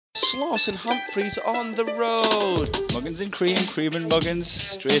Sloss and Humphreys on the road. Muggins and Cream, Cream and Muggins,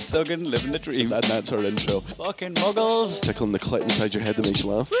 straight thuggin', living the dream. That's our intro. Fucking Muggles. Tickling the clit inside your head that makes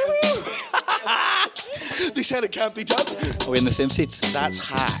you laugh. They said it can't be done. Are we in the same seats? That's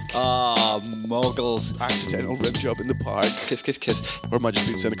hack. Ah, Muggles. Accidental rim job in the park. Kiss, kiss, kiss. Or am I just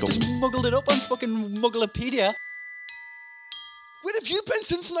being cynical? Muggled it up on fucking Mugglepedia. Where have you been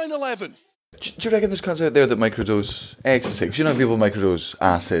since 9/11? Do you reckon there's concept out there that microdose ecstasy? You know, people microdose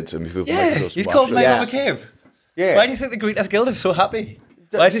acids and people microdose He's called mushrooms. Michael McCabe. Yeah. Why do you think the Greeters Guild is so happy?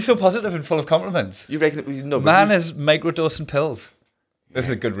 Why is he so positive and full of compliments? You reckon? No, Man is microdosing pills. This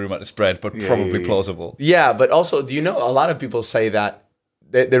is a good rumour to spread, but probably plausible. Yeah, but also, do you know a lot of people say that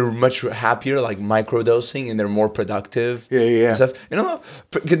they're much happier, like microdosing, and they're more productive. Yeah. And stuff. You know,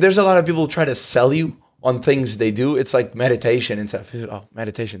 there's a lot of people who try to sell you on things they do. It's like meditation and stuff. Oh,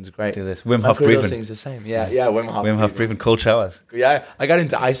 meditation's great. Do this. Wim Hof breathing. Microdosing's the same. Yeah, Wim Hof. Wim Hof breathing, cold showers. Yeah, I got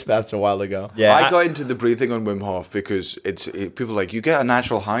into ice baths a while ago. Yeah, I got into the breathing on Wim Hof because people are like, you get a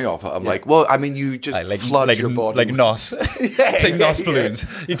natural high off it. I'm like, well, I mean, you just flood your body. Like NOS. Like NOS balloons.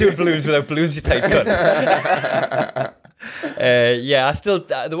 You do balloons without balloons, you take gun. I still,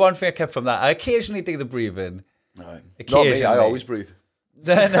 the one thing I kept from that, I occasionally do the breathing. Right. Occasionally. Not me, I always breathe.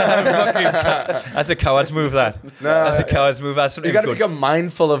 That's a coward's move, that. That's a coward's move. That's You got to become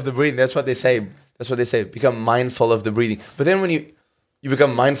mindful of the breathing. That's what they say. Become mindful of the breathing. But then when you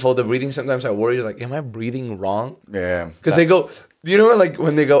become mindful of the breathing, sometimes I worry, like, am I breathing wrong? Yeah. Because they go, do you know, like,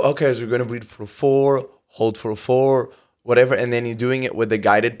 when they go, okay, so we're going to breathe for 4, hold for 4, whatever, and then you're doing it with the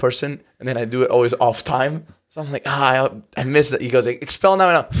guided person, and then I do it always off time. So I'm like, I missed it. He goes, like, expel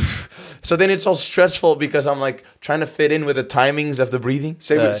now. So then it's all stressful because I'm like trying to fit in with the timings of the breathing.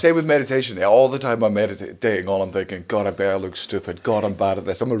 Same with meditation. All the time I'm meditating on, I'm thinking, God, I bet I look stupid. God, I'm bad at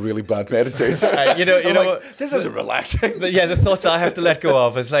this. I'm a really bad meditator. You know, like, this isn't relaxing. The thoughts I have to let go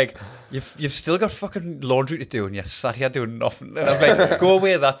of is like, you've still got fucking laundry to do and you're sat here doing nothing. And I'm like, go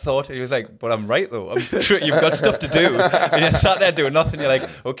away that thought. And he was like, but I'm right though. I'm sure you've got stuff to do. And you're sat there doing nothing. You're like,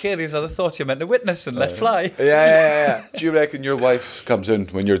 okay, these are the thoughts you're meant to witness and let fly. Yeah. Do you reckon your wife comes in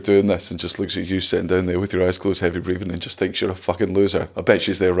when you're doing this and just looks at you sitting down there with your eyes closed, heavy breathing, and just thinks you're a fucking loser? I bet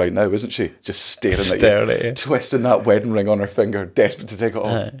she's there right now, isn't she? Just staring at you, twisting that wedding ring on her finger, desperate to take it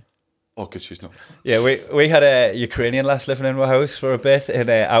off. Oh, good, she's not. Yeah, we had a Ukrainian lass living in our house for a bit, and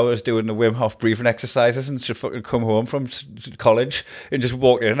I was doing the Wim Hof breathing exercises, and she'd fucking come home from college and just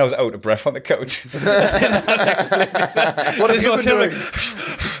walk in, and I was out of breath on the couch. What have you been doing?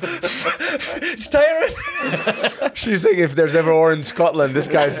 It's tiring. She's thinking, if there's ever war in Scotland, this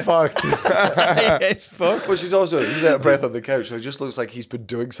guy's fucked. It's fucked. Well, he's out of breath on the couch, so it just looks like he's been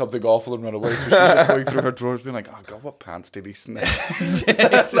doing something awful and run away. So she's just going through her drawers being like, oh God, what pants did he snip?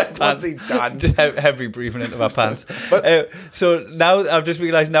 Like, what's he done? Heavy breathing into my pants. So now I've just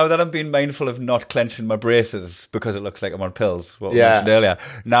realised, now that I'm being mindful of not clenching my braces because it looks like I'm on pills, what we mentioned earlier,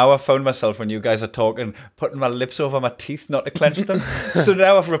 now I've found myself, when you guys are talking, putting my lips over my teeth not to clench them. So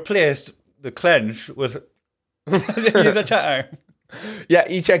now I've replaced the clench with use a chat. Yeah,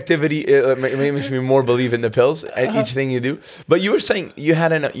 each activity makes me more believe in the pills and each thing you do. But you were saying you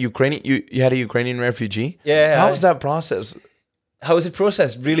had a Ukrainian refugee. Yeah. How was that process? How was it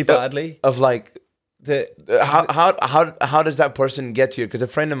processed? Really badly. Of like how does that person get to you? Because a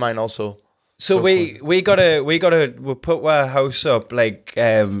friend of mine also. So we put our house up like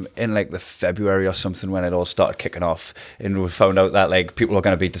in like the February or something when it all started kicking off, and we found out that like people were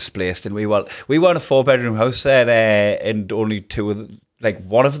going to be displaced, and we want a 4-bedroom house there, and only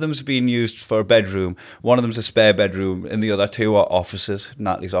one of them's being used for a bedroom, one of them's a spare bedroom, and the other 2 are offices,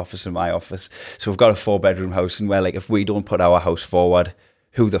 Natalie's office and my office. So we've got a 4-bedroom house, and we're like, if we don't put our house forward,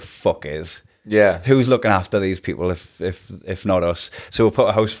 who the fuck is? Yeah, who's looking after these people if not us? So we'll put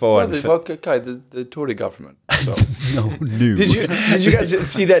a house forward. The Tory government. So. No. Did you guys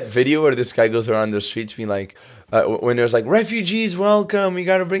see that video where this guy goes around the streets being like, when there's like refugees, welcome, you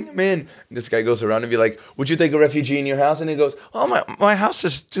got to bring them in. And this guy goes around and be like, would you take a refugee in your house? And he goes, oh, my house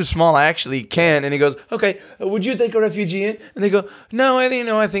is too small, I actually can. And he goes, okay, would you take a refugee in? And they go, no,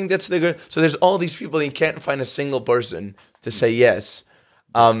 I think that's the good. So there's all these people and you can't find a single person to say yes.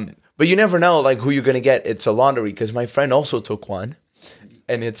 But you never know like who you're going to get. It's a lottery, because my friend also took one.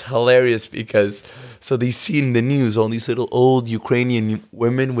 And it's hilarious because, so they see in the news all these little old Ukrainian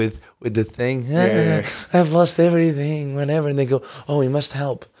women with the thing, I've lost everything, whatever. And they go, oh, we must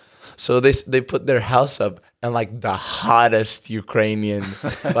help. So they put their house up, and like the hottest Ukrainian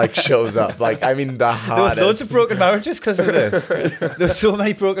like shows up. Like, I mean, the hottest. There was loads of broken marriages because of this. There's so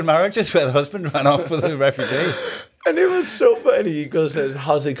many broken marriages where the husband ran off with a refugee. And it was so funny. He goes,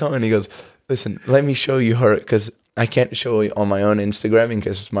 how's it coming? He goes, listen, let me show you her, because I can't show it on my own Instagram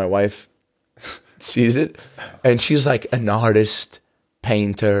because my wife sees it, and she's like an artist,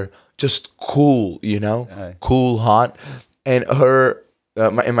 painter, just cool, cool, hot, and her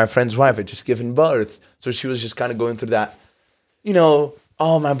and my friend's wife had just given birth, so she was just kind of going through that,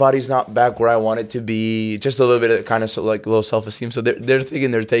 oh, my body's not back where I want it to be, just a little bit of kind of like low self-esteem. So they're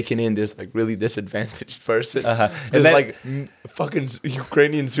thinking they're taking in this like really disadvantaged person. There's like fucking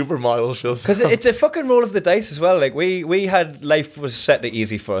Ukrainian supermodel shows. Because it's a fucking roll of the dice as well. Like we had, life was set to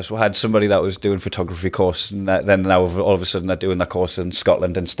easy for us. We had somebody that was doing photography course, and then now all of a sudden they're doing that course in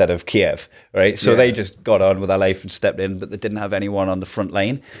Scotland instead of Kiev, right? So they just got on with their life and stepped in, but they didn't have anyone on the front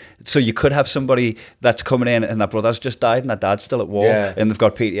line. So you could have somebody that's coming in and their brother's just died and their dad's still at war and they've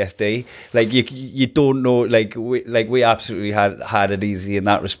got PTSD. Like you don't know. Like we absolutely had it easy in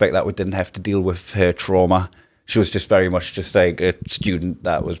that respect, that we didn't have to deal with her trauma. She was just very much just like a student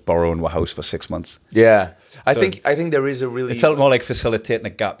that was borrowing a house for 6 months. Yeah, I think there is a really. It felt more like facilitating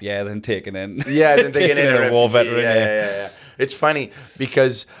a gap year than taking in. Than taking in a war veteran. Yeah. It's funny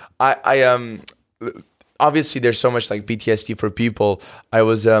because I obviously there's so much like PTSD for people. I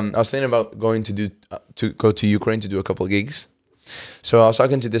was thinking about going to go to Ukraine to do a couple of gigs. So I was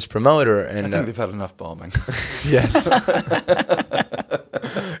talking to this promoter, and I think they've had enough bombing. Yes.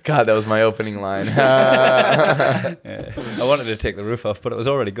 God, that was my opening line. I wanted to take the roof off, but it was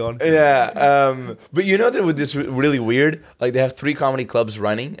already gone. Yeah. But that with this really weird, like they have 3 comedy clubs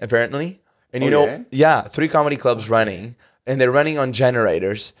running apparently, and 3 comedy clubs running, and they're running on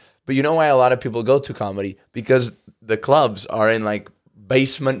generators. But you know why a lot of people go to comedy? Because the clubs are in like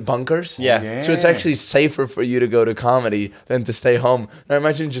basement bunkers. Yeah. So it's actually safer for you to go to comedy than to stay home. And I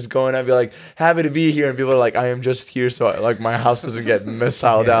imagine just going and be like, happy to be here, and people are like, I am just here so like my house doesn't get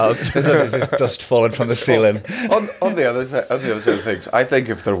missiled out. There's just dust falling from the ceiling. on the other side of things, I think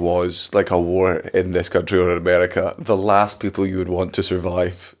if there was like a war in this country or in America, the last people you would want to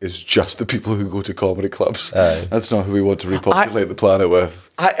survive is just the people who go to comedy clubs. That's not who we want to repopulate the planet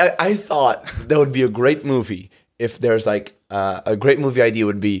with. I thought that would be a great movie if there's like a great movie idea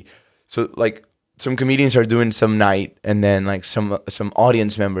would be, so like some comedians are doing some night, and then like some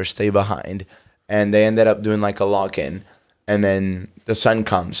audience members stay behind, and they ended up doing like a lock-in, and then the sun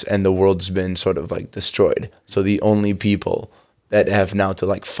comes and the world's been sort of like destroyed. So the only people that have now to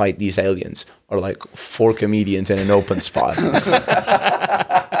like fight these aliens are like 4 comedians in an open spot.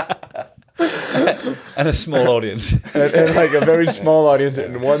 And a small audience. and like a very small audience,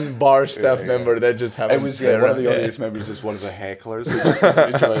 and 1 bar staff member that just happens. It was one of the audience members is one of the hecklers who just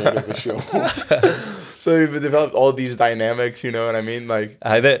enjoying the show. So they've developed all these dynamics, you know what I mean? Like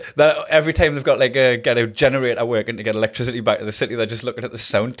every time they've got like get a generator working to get electricity back to the city, they're just looking at the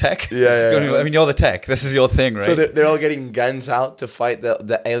sound tech. Yeah. I mean, you're the tech. This is your thing, right? So they're all getting guns out to fight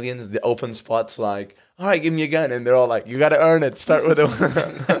the aliens. The open spots, like, all right, give me a gun, and they're all like, you got to earn it. Start with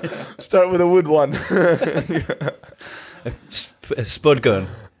a wood one. A spud gun.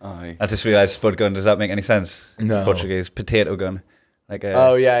 Aye. I just realised spud gun. Does that make any sense? No. Portuguese potato gun. Like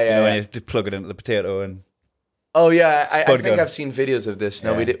when you just plug it into the potato and. Oh yeah, I think gun. I've seen videos of this.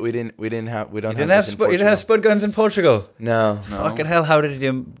 No, we didn't have. We don't. You didn't have spud guns in Portugal. No. Fucking hell! How did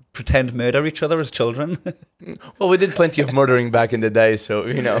you pretend murder each other as children? Well, we did plenty of murdering back in the day, so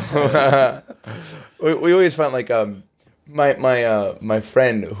we always found like my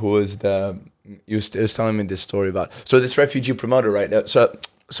friend who was he was telling me this story about this refugee promoter, right? The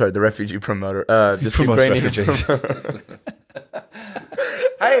refugee promoter. This Ukrainian refugees.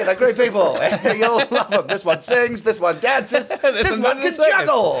 Hey, they're great people. You'll love them. This one sings, this one dances, this one can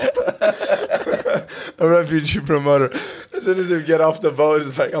juggle. A refugee promoter. As soon as they get off the boat,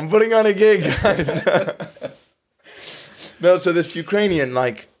 it's like, I'm putting on a gig, guys. No, so this Ukrainian,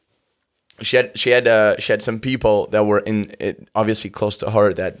 like, she had some people that were obviously close to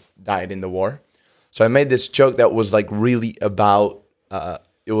her that died in the war. So I made this joke that was like really about,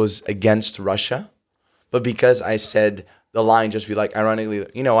 it was against Russia, but because I said the line just be like, ironically,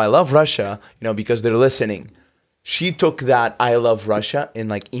 I love Russia, because they're listening. She took that I love Russia and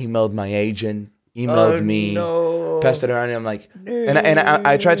like emailed my agent, emailed me, passed it around, and I'm like, and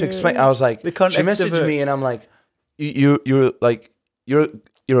I tried to explain. I was like, she messaged me, and I'm like, you're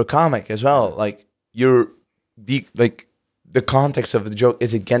a comic as well, like the context of the joke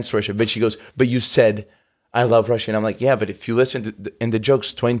is against Russia, but she goes, but you said I love Russia, and I'm like, yeah, but if you listen to and the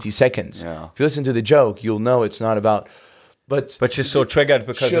joke's 20 seconds, if you listen to the joke, you'll know it's not about. But she's so triggered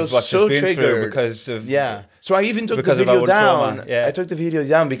because of what she's been through, because of So I even took the video down. Yeah. I took the video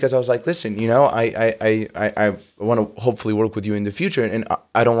down because I was like, listen, I want to hopefully work with you in the future, and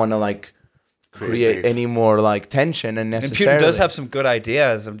I don't want to like create any more like tension unnecessarily. And Putin does have some good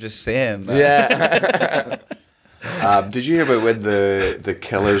ideas. I'm just saying. Yeah. Did you hear about when the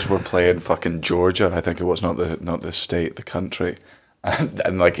Killers were playing fucking Georgia? I think it was, not the state, the country.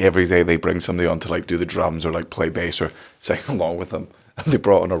 And like every day they bring somebody on to like do the drums or like play bass or sing along with them. And they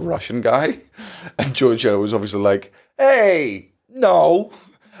brought on a Russian guy. And Georgia was obviously like, hey, no.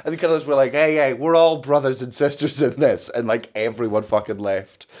 And the Killers were like, hey, we're all brothers and sisters in this. And like everyone fucking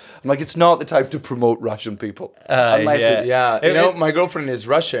left. I'm like, it's not the time to promote Russian people. Unless it's... my girlfriend is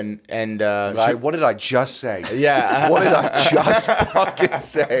Russian and... what did I just say? Yeah. What did I just fucking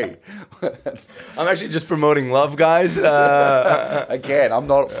say? I'm actually just promoting love, guys. Again, I'm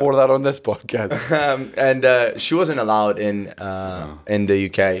not for that on this podcast. And she wasn't allowed in the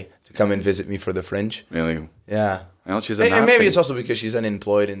UK to come and visit me for the Fringe. Really? Yeah. Well, she's a and Nazi. maybe it's also because she's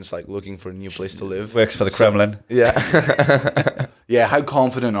unemployed and it's like looking for a new place to live. Works for the Kremlin. Yeah. Yeah, how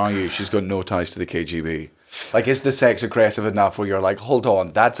confident are you she's got no ties to the KGB? Like, is the sex aggressive enough where you're like, hold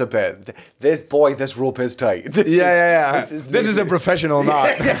on, that's a bit... This rope is tight. This is a professional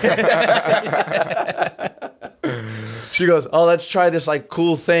knot. She goes, oh, let's try this like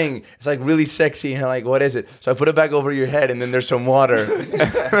cool thing. It's like really sexy. And I'm like, what is it? So I put it back over your head and then there's some water.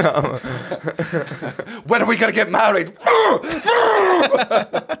 When are we going to get married?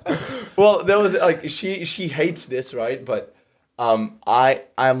 Well, there was like, she hates this, right? But I'm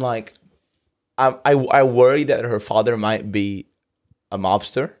like, I worry that her father might be a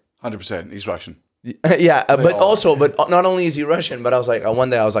mobster. 100%. He's Russian. Yeah, but not only is he Russian, but I was like, one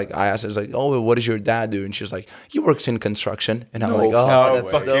day I asked her, I was like, oh, what does your dad do? And she was like, he works in construction. And I'm like, oh,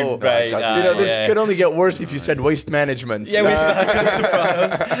 that's fucking right. This could only get worse if you said waste management. Yeah, waste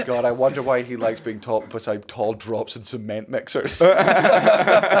management. God, I wonder why he likes being taught beside tall drops and cement mixers.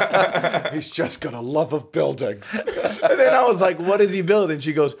 He's just got a love of buildings. And then I was like, what does he build? And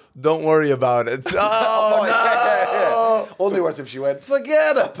she goes, don't worry about it. Oh, no. Yeah. Only worse if she went,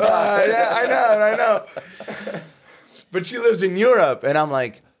 forget about it. Yeah, I know. But she lives in Europe, and I'm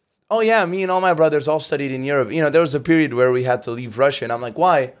like, oh yeah, me and all my brothers all studied in Europe. You know, there was a period where we had to leave Russia, and I'm like,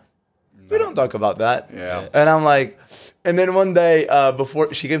 why? We don't talk about that. Yeah. And I'm like, and then one day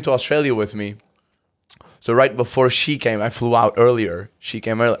before she came to Australia with me, so right before she came, I flew out earlier. She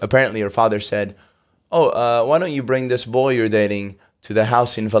came early. Apparently her father said, oh, why don't you bring this boy you're dating to the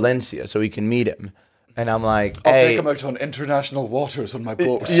house in Valencia so we can meet him? And I'm like, I'll take him out on international waters on my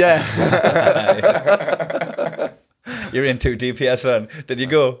boat. Yeah. You're in too deep here, son. Did you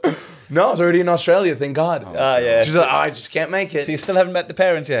go? No, I was already in Australia, thank God. Yeah. She's like, I just can't make it. So you still haven't met the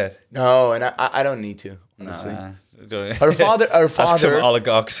parents yet? No, and I don't need to, honestly. Her father. Ask some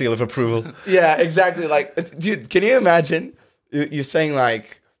oligarch seal of approval. Yeah, exactly. Like, dude, can you imagine you saying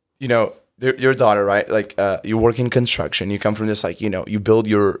like, you know, your daughter, right? Like, you work in construction. You come from this, like, you know, you build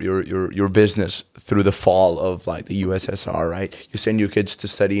your business through the fall of like the USSR, right? You send your kids to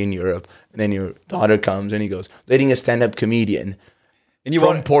study in Europe, and then your daughter comes and he goes, dating a stand-up comedian. And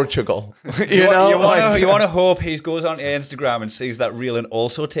from Portugal. you want to hope he goes onto Instagram and sees that reel and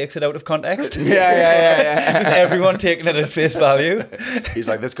also takes it out of context. Yeah. Everyone taking it at face value. He's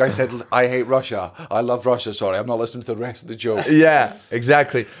like, this guy said, I hate Russia. I love Russia. Sorry, I'm not listening to the rest of the joke. Yeah,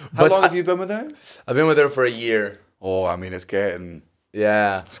 exactly. How long have you been with her? I've been with her for a year. Oh, I mean, it's getting...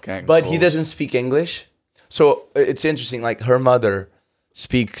 Yeah. It's getting but close. he doesn't speak English. So it's interesting. Like, her mother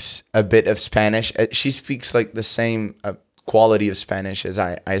speaks a bit of Spanish. She speaks like the same... quality of Spanish as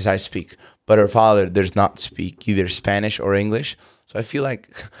I speak, but her father does not speak either Spanish or English. So I feel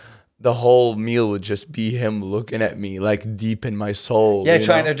like the whole meal would just be him looking at me like deep in my soul. Yeah,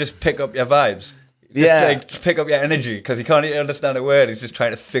 trying to just pick up your vibes. Just pick up your energy because he can't even understand a word. He's just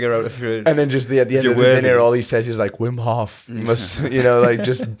trying to figure out if you're. And then just at the end of the dinner, all he says is like Wim Hof. You must, like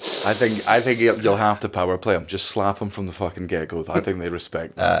just. I think you'll have to power play him. Just slap him from the fucking get go. I think they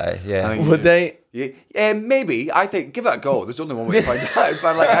respect that. Yeah. Would they? Yeah, maybe. I think give it a go. There's only one way to find out.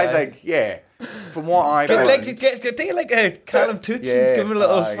 But like, I think, yeah. From what I take like a Callum Toots and give him a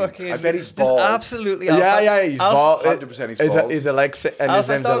little fucking. I bet he's bald. Absolutely. He's bald. 100% he's bald. Is Alexa and his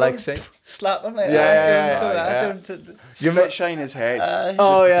name's Alexei. Slap him. You might shine his head.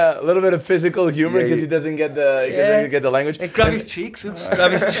 A little bit of physical humor because he doesn't get the language. Hey, grab his cheeks.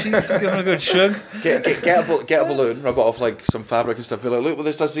 Grab his cheeks. Give him a good shrug. Get a balloon, rub it off like some fabric and stuff. Be like, look what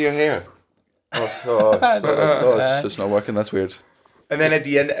this does to your hair. It's not working. That's weird. And then at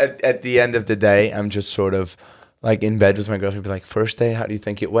the end of the day, I'm just sort of like in bed with my girlfriend. Be like, first day, how do you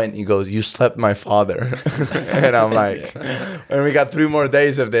think it went? He goes, you slept my father. And I'm like, and we got 3 more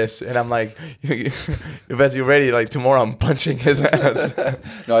days of this. And I'm like, if you're ready, like tomorrow I'm punching his ass.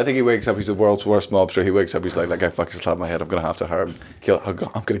 No, I think he wakes up. He's the world's worst mobster. He wakes up. He's like, that guy fucking slapped my head. I'm gonna have to hurt him.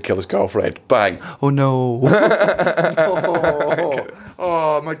 I'm gonna kill his girlfriend. Bang. Oh no.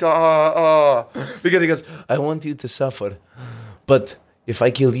 oh, my daughter. Because he goes, I want you to suffer. But if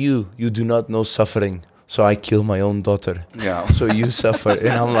I kill you, you do not know suffering. So I kill my own daughter. Yeah. So you suffer. And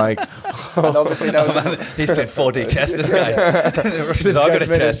I'm like, And obviously now He's been 4D chess, this guy. The Russians this are guy's good at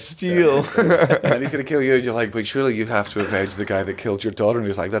made of chess. steel. and then he's going to kill you, and you're like, but surely you have to avenge the guy that killed your daughter. And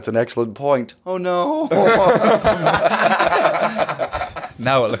he's like, that's an excellent point. Oh, no.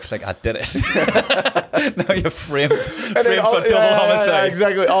 Now it looks like I did it. Now you're framed And then for double homicide. Yeah,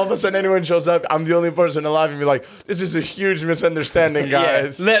 exactly. All of a sudden, anyone shows up. I'm the only person alive, and be like, "This is a huge misunderstanding,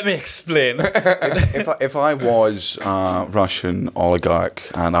 guys." Yeah, let me explain. If I was a Russian oligarch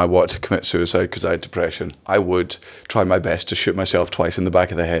and I wanted to commit suicide because I had depression, I would try my best to shoot myself twice in the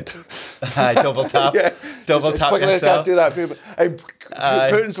back of the head. Double tap. Yeah. Double Just tap as quickly as I yourself. can do that. People,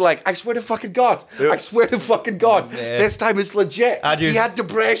 Putin's like, I swear to fucking God. I swear to fucking God. Yeah. This time it's legit. He had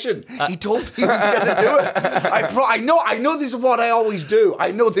depression. He told me he was going to do it. I know this is what I always do.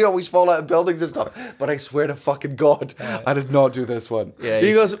 I know they always fall out of buildings and stuff. But I swear to fucking God, I did not do this one. Yeah,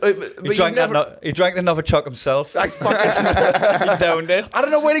 He goes, but he drank he drank the Novichok himself. I fucking, He downed it. I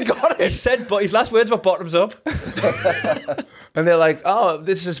don't know where he got He it. said, but his last words were bottoms up. And they're like, "Oh,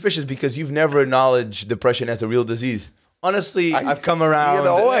 this is suspicious because you've never acknowledged depression as a real disease." Honestly, I've come around,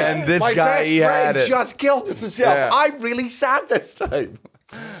 and this my guy, best he friend had it. just killed himself. Yeah. I'm really sad this time.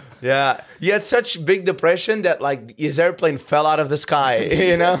 Yeah, he had such big depression that like his airplane fell out of the sky.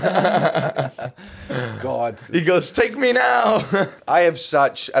 You know, God. he goes, "Take me now." I have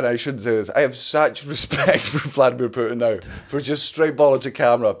such, and I shouldn't say this, I have such respect for Vladimir Putin now for just straight ball into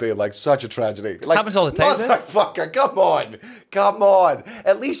camera being like such a tragedy. Like, Happens all the time, this. Motherfucker, come on.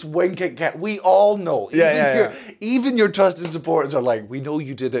 At least wink at we all know. Even your trusted supporters are like, we know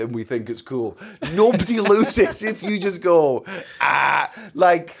you did it and we think it's cool. Nobody loses if you just go,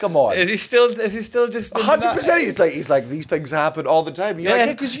 like, come on. Is he still just 100%. He's like these things happen all the time. And you're like,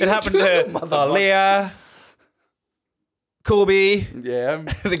 yeah, because you it happened do to them, motherfucker. Leah, Kobe, Yeah.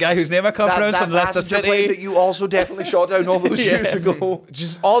 the guy whose name I can't pronounce from Leicester passenger plane that City. you also definitely shot down all those years ago.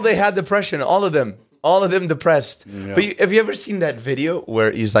 Just all they had depression, all of them depressed. Yeah. But have you ever seen that video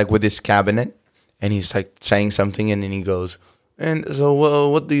where he's like with his cabinet and he's like saying something and then he goes, and so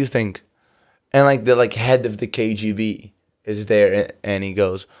what do you think? And like the head of the KGB is there and he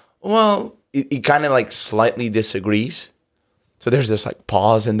goes, well, he kind of like slightly disagrees. So there's this like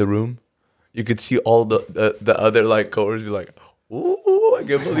pause in the room. You could see all the other like cohorts be like, ooh, I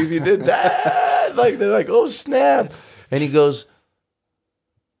can't believe you did that. Like they're like, oh snap. And he goes,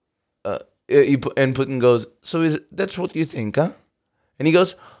 and Putin goes, so that's what you think, huh? And he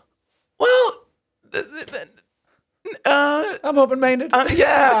goes, well, I'm open-minded.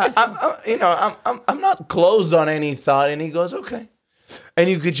 yeah, I'm not closed on any thought. And he goes, okay. And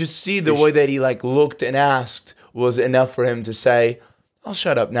you could just see the way that he like looked and asked was enough for him to say, I'll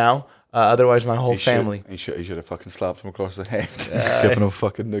shut up now. Otherwise, my whole family. He should have fucking slapped him across the head. Given him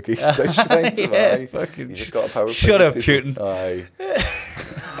fucking nookie special. Yeah, fucking You just got a power. shut up, Putin. Aye.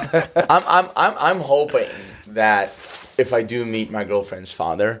 I'm hoping that if I do meet my girlfriend's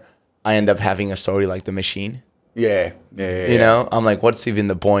father, I end up having a story like The Machine. Yeah. You know, I'm like, what's even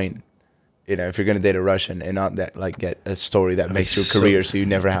the point? You know, if you're gonna date a Russian and not that like get a story that makes your career, so you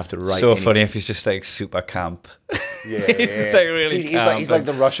never have to write. So anything. funny if he's just like super camp. Yeah. He's just like really calm. He's like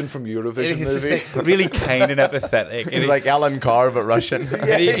the Russian from Eurovision He's movie. just like really kind and empathetic. He's like Alan Carr but Russian.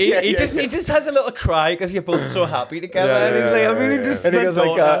 He just has a little cry because you're both so happy together. And he's like, I'm really just. And he my goes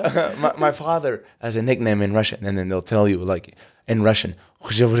daughter. like, my father has a nickname in Russian, and then they'll tell you like in Russian,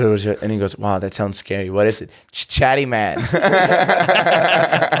 and he goes, wow, that sounds scary. What is it? Chatty man.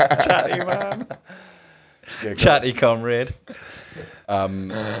 Chatty man. Yeah, Chatty comrade.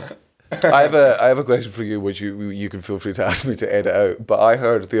 I have a question for you, which you can feel free to ask me to edit out. But I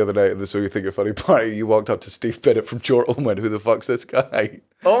heard the other night at the So You Think You're Funny party, you walked up to Steve Bennett from Chortle and went, "Who the fuck's this guy?"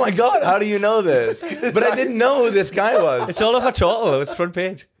 Oh my God, how do you know this? But I didn't know who this guy was. It's all over Chortle. It's front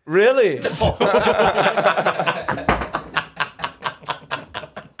page. Really?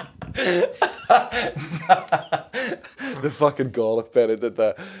 The fucking gall if Bennett did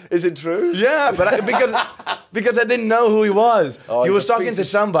that. Is it true? Yeah, but because I didn't know who he was. Oh, He he's was a talking piece to of-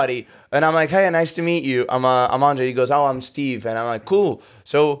 somebody, and I'm like, "Hey, nice to meet you. I'm Andre." He goes, "Oh, I'm Steve," and I'm like, "Cool.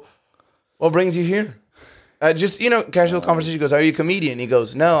 So, what brings you here?" Just casual conversation. He goes, "Are you a comedian?" He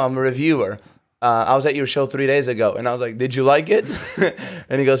goes, "No, I'm a reviewer." I was at your show 3 days ago, and I was like, did you like it?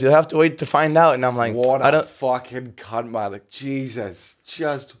 And he goes, you'll have to wait to find out. And I'm like, what a fucking cunt, man. Like, Jesus,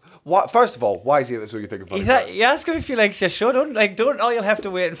 just what? First of all, why is he at this week? You think about it? You ask him if you like your show. Don't. Oh, you'll have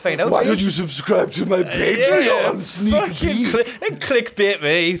to wait and find out. Why don't you subscribe to my Patreon? Sneaky. Clickbait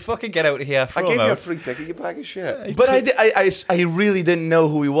me. Fucking get out of here. I gave you a free ticket, you bag of shit. But I really didn't know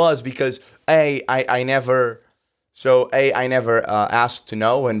who he was because I never asked to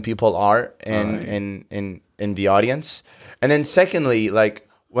know when people are in the audience, and then secondly, like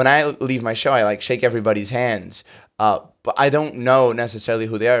when I leave my show, I like shake everybody's hands. But I don't know necessarily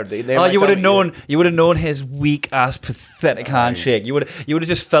who they are. You would have known. You would have known his weak ass, pathetic handshake. You would have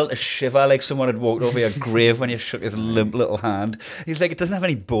just felt a shiver like someone had walked over your grave when you shook his limp little hand. He's like, it doesn't have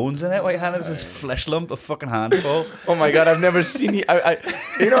any bones in it. White hand is this flesh lump, a fucking handful. Oh my god, I've never seen you.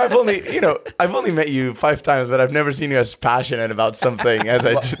 I've only met you 5 times, but I've never seen you as passionate about something as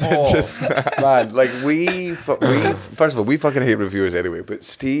I just. Man, like we first of all, we fucking hate reviewers anyway. But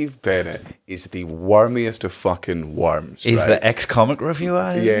Steve Bennett is the wormiest of fucking worms. He's the ex-comic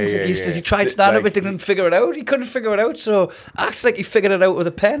reviewer. He tried stand-up, but didn't figure it out. He couldn't figure it out, so acts like he figured it out with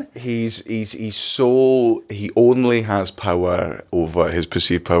a pen. He only has power over his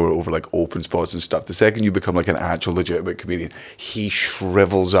perceived power over like open spots and stuff. The second you become like an actual legitimate comedian, he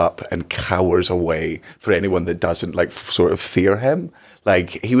shrivels up and cowers away for anyone that doesn't like sort of fear him.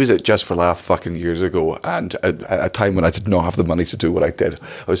 Like, he was at Just for Laugh fucking years ago, and at a time when I did not have the money to do what I did,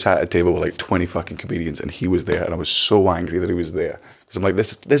 I was at a table with like 20 fucking comedians, and he was there, and I was so angry that he was there. Because I'm like,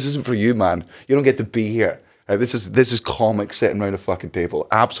 this isn't for you, man. You don't get to be here. Like, this is comics sitting around a fucking table.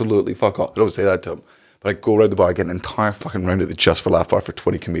 Absolutely, fuck off. I don't say that to him. But I go around the bar, I get an entire fucking round at the Just for Laugh bar for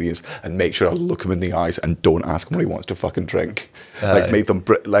 20 comedians and make sure I look him in the eyes and don't ask him what he wants to fucking drink. Like, make them,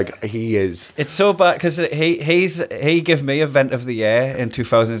 like, he is. It's so bad because he gave me Event of the Year in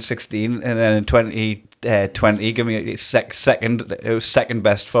 2016, and then in 2020 gave me second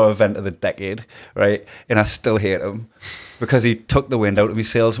best for Event of the Decade, right? And I still hate him because he took the wind out of my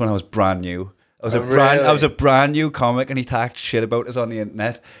sails when I was brand new. I was a brand new comic, and he talked shit about us on the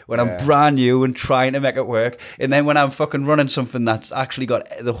internet when I'm brand new and trying to make it work. And then when I'm fucking running something that's actually got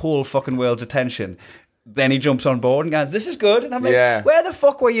the whole fucking world's attention, then he jumps on board and goes, "This is good." And I'm like, "Where the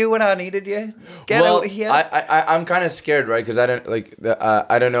fuck were you when I needed you? Get out of here!" I'm kind of scared, right? Because I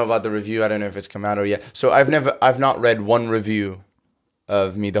don't know about the review. I don't know if it's come out or yet. So I've not read one review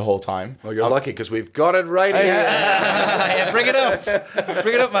of me the whole time. Well, you're lucky because we've got it right here. Yeah, bring it up,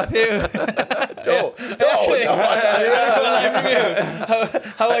 Matthew.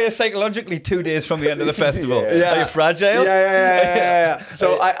 How are you psychologically 2 days from the end of the festival? Are you fragile? Yeah.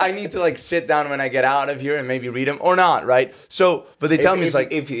 So I need to like sit down when I get out of here and maybe read them or not, right? So, but they tell me it's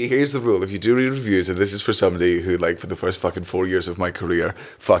like, here's the rule: if you do read reviews, and this is for somebody who, like, for the first fucking 4 years of my career,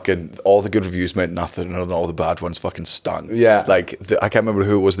 fucking all the good reviews meant nothing, and all the bad ones fucking stung. Yeah. Like, I can't remember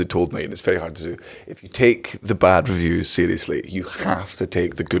who it was that told me, and it's very hard to do. If you take the bad reviews seriously, you have to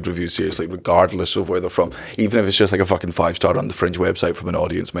take the good reviews seriously, regardless of where they're from. Even if it's just like a fucking 5-star on the Fringe website from an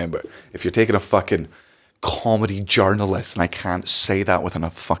audience member. If you're taking a fucking comedy journalist, and I can't say that within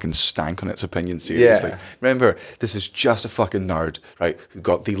a fucking stank on its opinion seriously. Remember, this is just a fucking nerd, right, who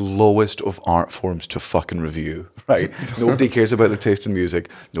got the lowest of art forms to fucking review, right? Nobody cares about their taste in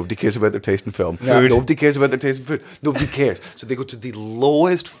music. Nobody cares about their taste in film. Nobody cares about their taste in food. Nobody cares. So they go to the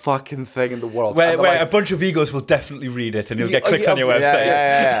lowest fucking thing in the world. Where like, a bunch of egos will definitely read it, and you'll get clicks on your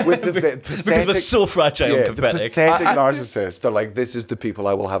website. With the pathetic, because we're so fragile and pathetic. The pathetic narcissists, they're like, this is the people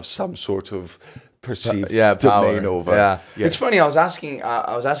I will have some sort of perceived power domain over. Yeah. It's funny. I was asking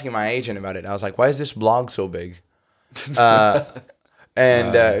my agent about it. I was like, "Why is this blog so big?"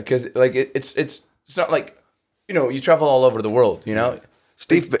 And because like it's not like, you know, you travel all over the world. You know,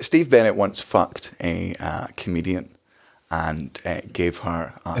 Steve Bennett once fucked a comedian and gave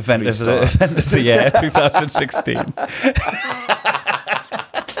her a Event of the Year 2016.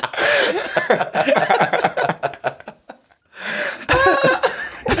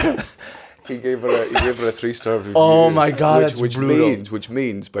 He gave her a 3-star review. Oh my god, that's brutal. Which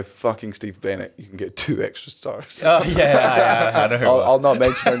means by fucking Steve Bennett, you can get 2 extra stars. Oh yeah. I know I'll not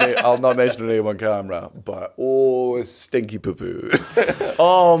mention her name. I'll not mention her name on camera. But stinky poo poo.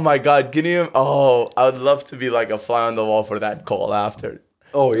 Oh my god, can you? Oh, I would love to be like a fly on the wall for that call after.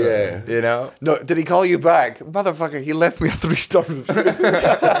 Oh yeah, you know. No, did he call you back, motherfucker? He left me a 3-star review.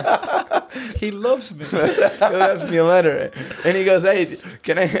 He loves me. He left me a letter, and he goes, "Hey,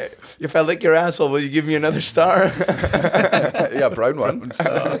 can I? If I lick your asshole, will you give me another star?" Yeah, brown one.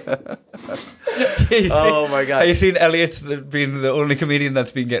 Oh my God. Have you seen Elliot's been the only comedian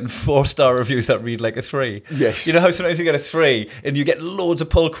that's been getting 4-star reviews that read like a 3? Yes. You know how sometimes you get a 3 and you get loads of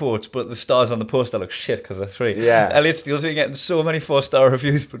pull quotes, but the stars on the poster look shit because they're 3. Yeah. Elliot Steele's been getting so many 4-star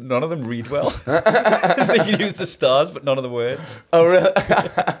reviews, but none of them read well. So you use the stars, but none of the words. Oh, really?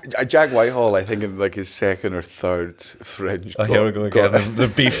 Jack Whitehall, I think in like his second or third Fringe. Oh, here we go again. The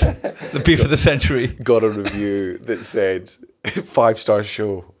beef of the century. Got a review that said 5-star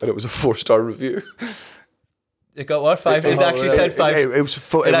show, and it was a 4-star review. It got what? 5? It actually said 5.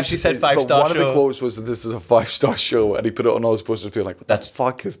 It actually said 5-star But one show. of the quotes was that this is a 5-star show, and he put it on all his posters, being like, "What the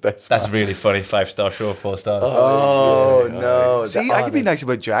fuck is this?" That's man?" really funny. 5-star show, 4 stars. Oh, no. See, I can be nice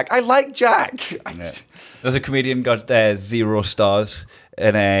about Jack. I like Jack. Yeah. There's a comedian got 0 stars,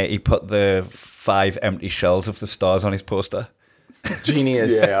 and he put the 5 empty shells of the stars on his poster.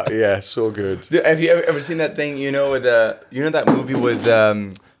 Genius. Yeah, so good. Have you ever seen that thing, with that movie with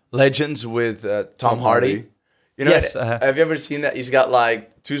Legends with Tom Hardy? You know, Yes, have you ever seen that? He's got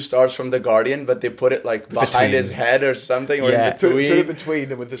like 2 stars from The Guardian, but they put it like behind his head or something, or in Put between. it between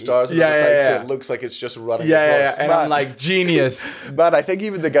and with the stars on Yeah, the side, yeah, so yeah. it looks like it's just running Yeah, across. and I'm like, genius. Man, I think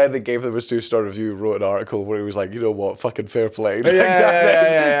even the guy that gave them his 2-star review wrote an article where he was like, you know what, fucking fair play. Like,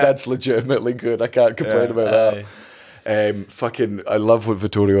 yeah. That's legitimately good. I can't complain about that. I love what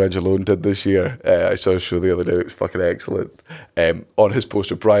Vittorio Angelone did this year. I saw a show the other day. It was fucking excellent. On his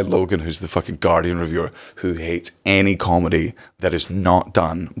poster, Brian Logan, who's the fucking Guardian reviewer, who hates any comedy that is not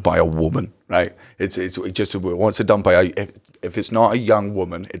done by a woman. Right? It's just once it's done by if it's not a young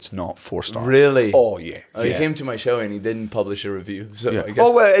woman, it's not 4 stars. Really? Oh yeah. He came to my show and he didn't publish a review. So Yeah. I guess.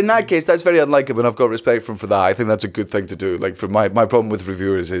 Oh well, in that case, that's very unlike him, and I've got respect for him for that. I think that's a good thing to do. Like, for my problem with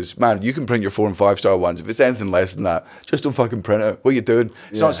reviewers is, man, you can print your 4 and 5-star ones. If it's anything less than that, just don't fucking print it. What are you doing?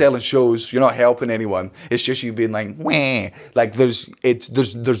 It's not selling shows. You're not helping anyone. It's just you being like, wah. Like there's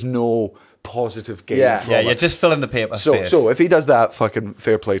no positive gain from it. You're just filling the paper So space. if he does that, fucking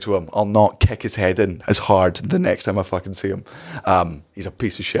fair play to him. I'll not kick his head in as hard the next time I fucking see him. He's a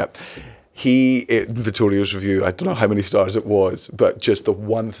piece of shit. Vittorio's review, I don't know how many stars it was, but just the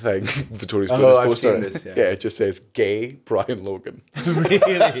one thing Vittorio's put on I've his poster, seen this, yeah. it just says gay Brian Logan.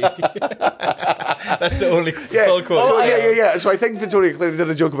 Really? That's the only full quote. So So I think Vittorio clearly did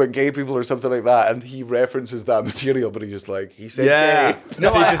a joke about gay people or something like that, and he references that material, but he said Yeah. gay.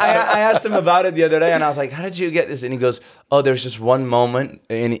 No, I asked him about it the other day, and I was like, how did you get this? And he goes, oh, there's just one moment,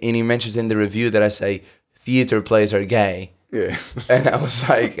 and he mentions in the review that I say, theater plays are gay. Yeah. And I was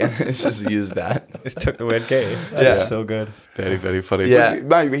like, and it's just used that. Just took the word gay. That's so good. Very, very funny. Yeah.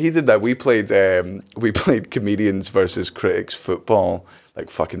 Man, he did that. We played comedians versus critics football like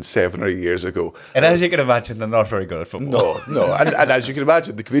fucking 7 or 8 years ago. And as you can imagine, they're not very good at football. No. And as you can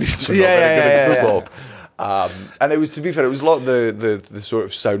imagine, the comedians are not very good at football. And it was, to be fair, it was a lot of the sort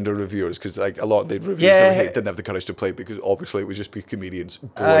of sounder reviewers, because like a lot of the reviewers didn't have the courage to play, because obviously it would just be comedians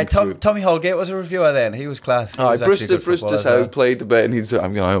going through. Tommy Holgate was a reviewer then. He was class. He was Bruce actually a good Bruce footballer as Desau well. played a bit, and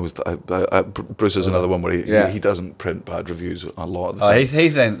Bruce is another one where he doesn't print bad reviews a lot of the time.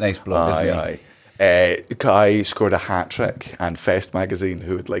 He's a nice bloke, isn't he? Aye. Kai scored a hat trick, and Fest magazine,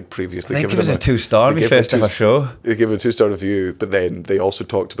 who had like previously They given give us him a 2-star on they my gave him first ever show. They gave him a 2-star review, but then they also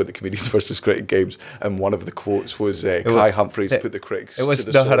talked about the comedians versus critic games, and one of the quotes was Kai Humphries put the critics to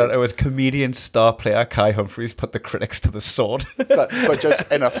the sword. It was comedian star player Kai Humphries put the critics to the sword. but just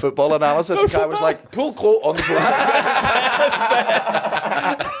in a football analysis, the guy was like, pull quote on the poster.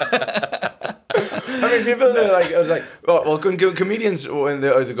 I mean, people are like, I was like, well, comedians, when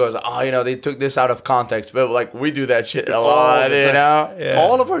they goes, they took this out of context, but like, we do that shit a lot, you know? Yeah.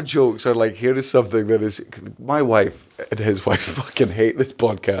 All of our jokes are like, here is something that is, my wife and his wife fucking hate this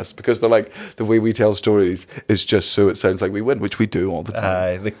podcast, because they're like, the way we tell stories is just so it sounds like we win, which we do all the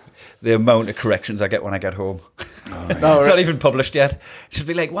time. The amount of corrections I get when I get home. It's Oh, not even published yet. She'd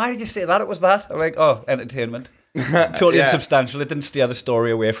be like, why did you say that? It was that. I'm like, entertainment. Totally insubstantial. It didn't steer the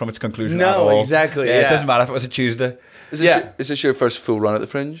story away from its conclusion at all. No, exactly. It doesn't matter if it was a Tuesday. Is this your first full run at the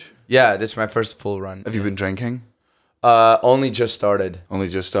Fringe? Yeah, this is my first full run. Have you been drinking? Only just started. Only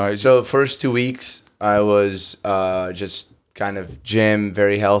just started? So first 2 weeks, I was just kind of gym,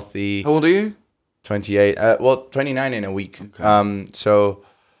 very healthy. How old are you? 28. 29 in a week. Okay. So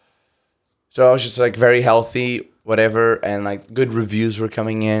I was just like very healthy, whatever, and like good reviews were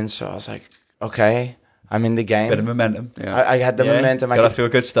coming in. So I was like, okay, I'm in the game. Bit of momentum. Yeah. I had the momentum. Got off to a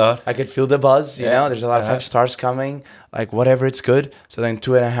good start. I could feel the buzz, you know. There's a lot of 5 stars coming, like whatever, it's good. So then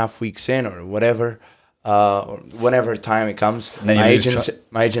 2.5 weeks in, or whatever, or whenever time it comes, my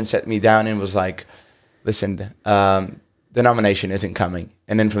agent set me down and was like, "Listen, the nomination isn't coming."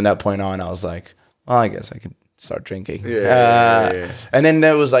 And then from that point on, I was like, "Well, I guess I can start drinking. Yeah. And then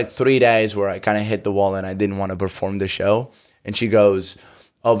there was like 3 days where I kind of hit the wall and I didn't want to perform the show. And she goes,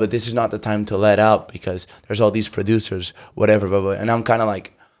 oh, but this is not the time to let up because there's all these producers, whatever, blah, blah. And I'm kind of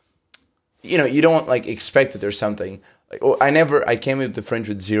like, you know, you don't like expect that there's something. Like, I came with the Fringe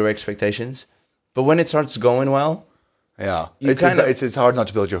with zero expectations. But when it starts going well, yeah, it's hard not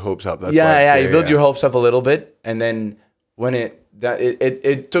to build your hopes up. That's you build your hopes up a little bit. And then when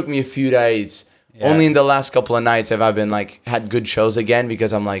it took me a few days. Yeah. Only in the last couple of nights have I been like had good shows again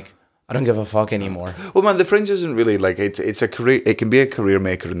because I'm like, I don't give a fuck anymore. Well, man, the Fringe isn't really like it's a career. It can be a career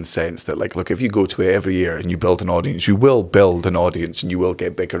maker in the sense that, like, look, if you go to it every year and you build an audience, you will build an audience and you will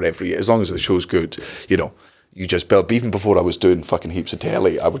get bigger every year as long as the show's good. You know, you just build. Even before I was doing fucking heaps of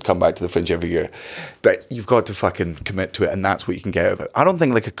telly, I would come back to the Fringe every year. But you've got to fucking commit to it, and that's what you can get out of it. I don't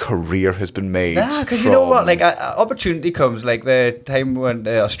think like a career has been made. Nah, because you know what, like opportunity comes. Like the time when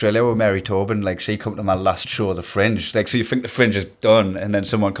Australia with Mary Tobin, like she come to my last show, the Fringe. Like so, you think the Fringe is done, and then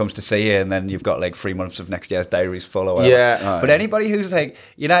someone comes to see you, and then you've got like 3 months of next year's diaries full or whatever. Yeah. But anybody who's like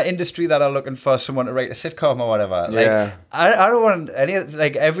in that industry that are looking for someone to write a sitcom or whatever, like I don't want any.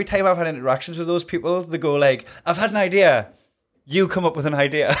 Like every time I've had interactions with those people, they go like, I've had an idea. You come up with an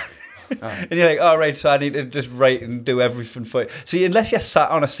idea. And you're like, all right, so I need to just write and do everything for you. See, unless you're sat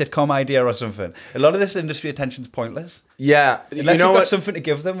on a sitcom idea or something, a lot of this industry attention's pointless. Yeah. Unless you've got something to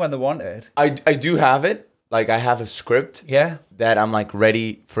give them when they want it. I do have it. Like, I have a script that I'm, like,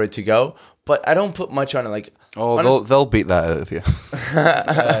 ready for it to go. But I don't put much on it. Like, they'll beat that out of you.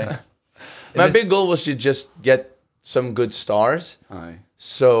 My big goal was to just get some good stars.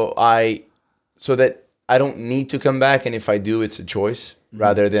 So that I don't need to come back, and if I do, it's a choice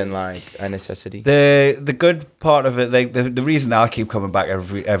rather than like a necessity. The good part of it, like the reason I'll keep coming back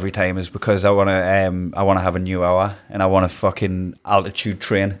every time is because I wanna have a new hour, and I wanna fucking altitude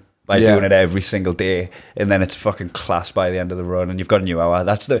train by doing it every single day, and then it's fucking class by the end of the run, and you've got a new hour.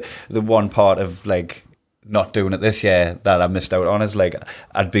 That's the one part of like not doing it this year that I missed out on is like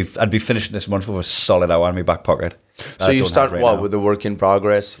I'd be finishing this month with a solid hour in my back pocket. So you start with the work in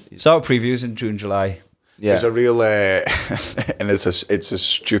progress? Start previews in June, July. Yeah. There's a real, and it's a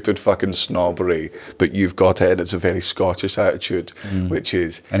stupid fucking snobbery, but you've got it, and it's a very Scottish attitude, which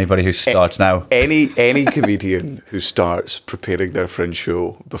is anybody who starts now, any comedian who starts preparing their Fringe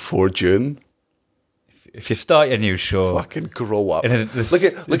show before June. If you start your new show, fucking grow up. Look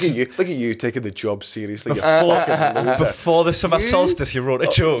at you taking the job seriously. Before the summer solstice, you wrote a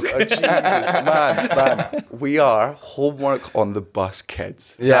joke. Jesus, man, we are homework on the bus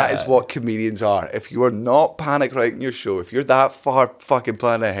kids. Yeah. That is what comedians are. If you are not panic writing your show, if you're that far fucking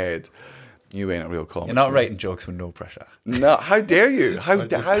planning ahead, you ain't a real comic. You're not writing jokes with no pressure. No, how dare you?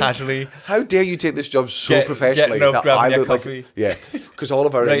 Casually. How dare you take this job so professionally? That I look like, because all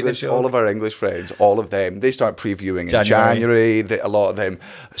of our English friends, all of them, they start previewing in January. A lot of them,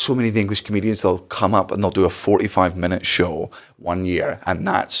 so many of the English comedians, they'll come up and they'll do a 45-minute show one year, and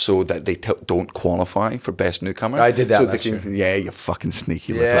that's so that they don't qualify for best newcomer. I did that last year. Yeah, you fucking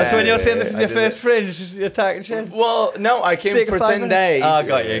sneaky little. That's when you're saying this is your first Fringe. You're talking shit. Well, no, I came for 10 days. Oh,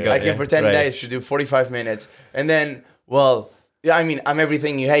 got you. I came for 10 days to do 45 minutes, and then. Well, yeah, I mean, I'm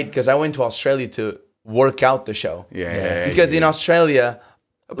everything you hate because I went to Australia to work out the show. Because in Australia...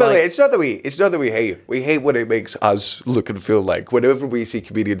 By the way, it's not that we hate. We hate what it makes us look and feel like. Whenever we see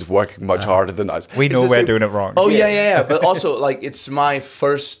comedians working much harder than us. We know we're doing it wrong. Oh, yeah. But also, like, it's my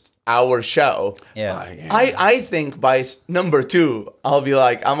first hour show. Yeah. I think by number 2, I'll be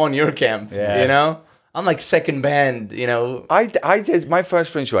like, I'm on your camp, you know? I'm like second band, you know. I did my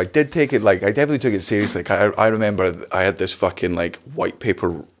first Fringe show. I did take it I definitely took it seriously. I remember I had this fucking like white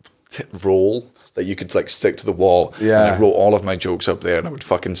paper roll that you could like stick to the wall. Yeah. And I wrote all of my jokes up there, and I would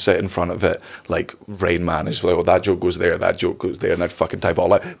fucking sit in front of it like Rain Man. It's like, well, that joke goes there, that joke goes there, and I'd fucking type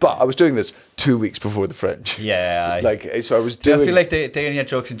all out. But I was doing this 2 weeks before the Fringe. Yeah. So I was doing... I feel like doing your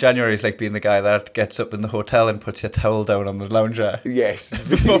jokes in January is like being the guy that gets up in the hotel and puts your towel down on the lounger. Yes.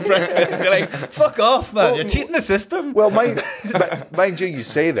 Before breakfast. You're like, fuck off, man. You're cheating the system. Well, mind you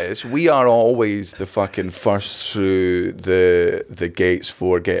say this, we are always the fucking first through the gates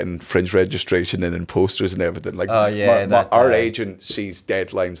for getting Fringe registration and posters and everything. Like, our agent sees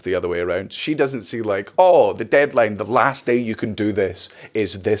deadlines the other way around. She doesn't see like, oh, the deadline, the last day you can do this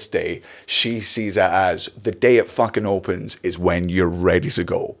is this day. She sees it as the day it fucking opens is when you're ready to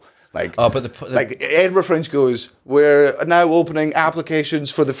go. Like, like Edinburgh Fringe goes, we're now opening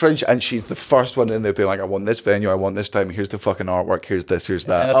applications for the Fringe, and she's the first one in there being like, I want this venue, I want this time, here's the fucking artwork, here's this, here's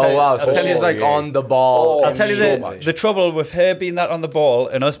that. Oh wow, so she's like on the ball. I'll tell you the trouble with her being that on the ball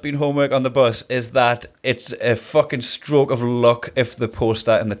and us being homework on the bus is that it's a fucking stroke of luck if the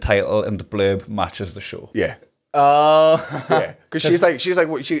poster and the title and the blurb matches the show. Yeah. Oh. Yeah, because she's like,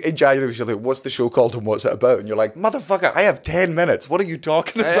 in January, she's like, what's the show called and what's it about? And you're like, motherfucker, I have 10 minutes. What are you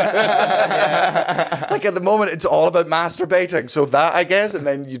talking about? Like at the moment, it's all about masturbating. So that, I guess, and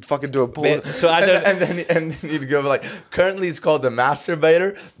then you'd fucking do a poll. So I don't. And then you'd go like, currently it's called the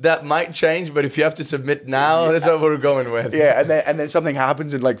masturbator. That might change, but if you have to submit now, that's what we're going with. Yeah, and then something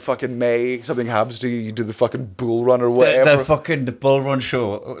happens in like fucking May. Something happens to you. You do the fucking bull run or whatever. The bull run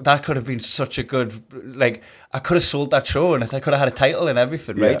show, that could have been such a good, like, I could have sold that show and I could have had a title and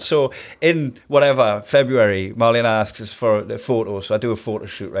everything, right? Yeah. So in whatever, February, Marlene asks us for the photo, so I do a photo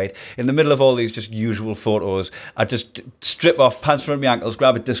shoot, right? In the middle of all these just usual photos, I just strip off pants around my ankles,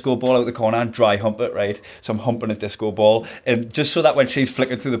 grab a disco ball out the corner and dry hump it, right? So I'm humping a disco ball, and just so that when she's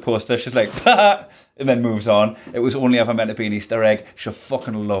flicking through the poster, she's like, and then moves on. It was only ever meant to be an Easter egg. She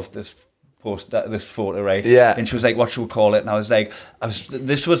fucking loved this this photo, right? Yeah. And she was like, what should we call it? And I was like,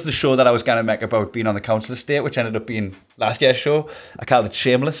 this was the show that I was going to make about being on the council estate, which ended up being last year's show. I called it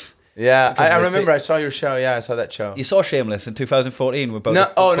Shameless. Yeah, I remember. I saw your show. Yeah, I saw that show. You saw Shameless in 2014. About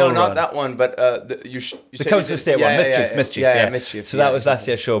no, not that one. But you the council estate one, Mischief. Yeah, Mischief. So that was last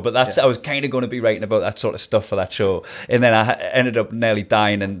year's show. But I was kind of going to be writing about that sort of stuff for that show, and then I ended up nearly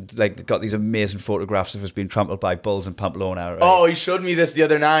dying and like got these amazing photographs of us being trampled by bulls in Pamplona. Right? Oh, he showed me this the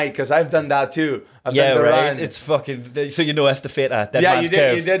other night because I've done that too. I've done the right. run. It's fucking. So you know Estafeta, Dead yeah, Man's you did.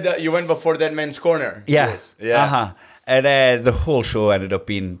 Curve. You did. You went before Dead Man's Corner. Yeah. Yes. Yeah. Uh-huh. And the whole show ended up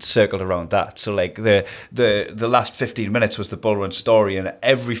being circled around that. So like the last 15 minutes was the bull run story, and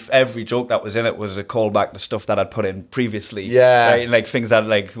every joke that was in it was a callback to stuff that I'd put in previously. Yeah. Right? And like things that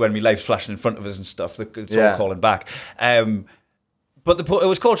like when my life's flashing in front of us and stuff. It's all calling back. But it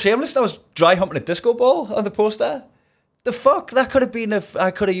was called Shameless. I was dry humping a disco ball on the poster. The fuck? That could have been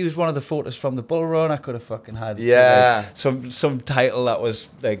I could have used one of the photos from the bull run. I could have fucking had some title that was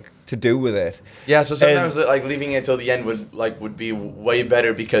like to do with it. Yeah, so sometimes like leaving it till the end would be way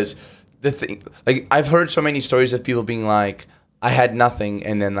better, because the thing, like, I've heard so many stories of people being like, I had nothing,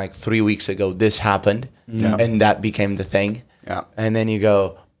 and then like 3 weeks ago this happened, and that became the thing. Yeah. And then you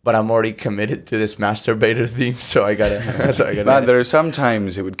go, but I'm already committed to this masturbator theme, so I gotta. Man, there are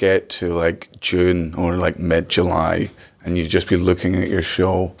sometimes it would get to like June or like mid-July, and you'd just be looking at your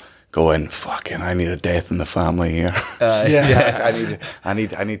show, going, "Fucking, I need a death in the family here." I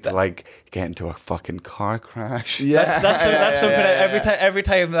need to like get into a fucking car crash. Yeah, that's something. Every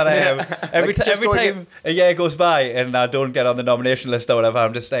time that I every time a year goes by and I don't get on the nomination list or whatever,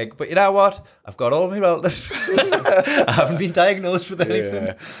 I'm just like, but you know what? I've got all my relatives. I haven't been diagnosed with anything.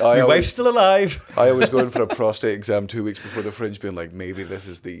 Yeah. My wife's still alive. I always go in for a prostate exam 2 weeks before the Fringe, being like, maybe this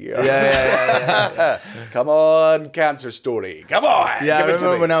is the year. Yeah. Come on, cancer story. Come on. Yeah, give I it to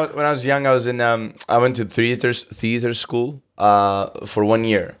me. remember when I was young, I was in I went to theater school for 1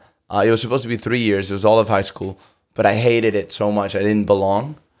 year. It was supposed to be 3 years. It was all of high school, but I hated it so much. I didn't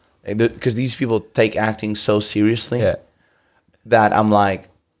belong, because these people take acting so seriously that I'm like,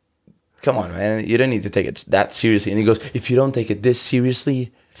 come on, man, you don't need to take it that seriously. And he goes, if you don't take it this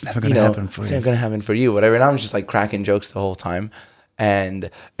seriously, it's never going to happen for you. It's never going to happen for you, whatever. And I was just like cracking jokes the whole time. And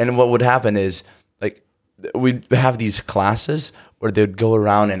what would happen is, like, we'd have these classes where they'd go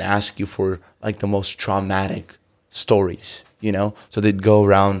around and ask you for like the most traumatic stories, you know? So they'd go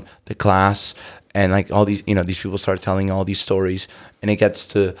around the class and like all these, these people start telling all these stories, and it gets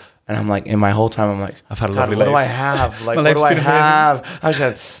to, and I'm like, in my whole time, I'm like, I've had a God, lovely what life. do I have? Like, what do I have? I was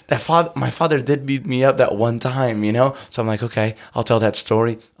like, my father did beat me up that one time, So I'm like, okay, I'll tell that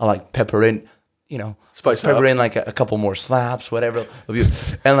story. I'll like pepper in, Spice pepper up. in like a couple more slaps, whatever.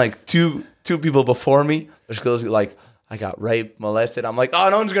 And like two people before me, there's girls like, I got raped, molested. I'm like, oh,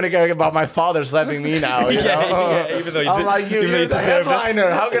 no one's gonna care about my father slapping me now. You know? Even though I'm like, you're the headliner.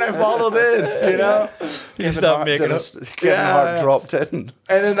 How can I follow this? You know? Kevin Hart dropped in,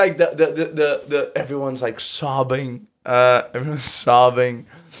 and then like the everyone's like sobbing. Everyone's sobbing.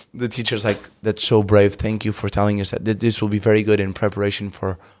 The teacher's like, that's so brave. Thank you for telling us that this will be very good in preparation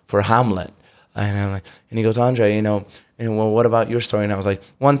for Hamlet. And I'm like, and he goes, Andre, and well, what about your story? And I was like,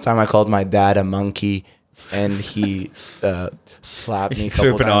 one time I called my dad a monkey, and he slapped me.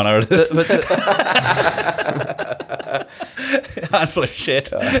 Threw a banana times. Handful of shit.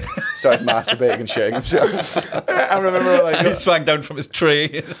 Started masturbating and shitting himself. I remember like he swung down from his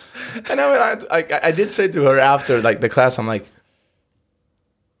tree. And I did say to her after like the class, I'm like,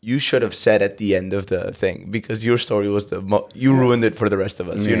 you should have said at the end of the thing, because your story was you ruined it for the rest of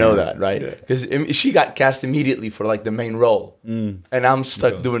us. You know that, right? Because she got cast immediately for like the main role, and I'm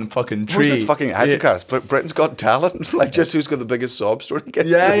stuck doing fucking Tree. What's this fucking cast? Britain's Got Talent. Like, just who's got the biggest sob story? Yeah,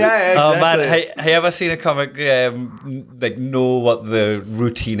 exactly. Oh man, have you ever seen a comic like know what the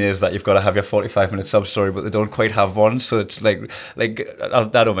routine is that you've got to have your 45-minute sub story, but they don't quite have one? So it's like I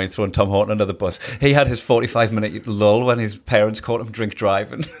don't mind throwing Tom Horton under the bus. He had his 45-minute lull when his parents caught him drink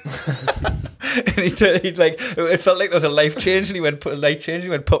driving. And he'd like, it felt like there was a life change, and he went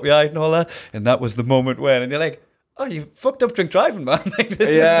puppy-eyed and all that, and that was the moment when, and you're like, oh, you fucked up drink driving, man. Like,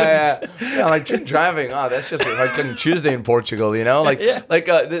 yeah, like drink driving. Oh, that's just like on Tuesday in Portugal, you know, like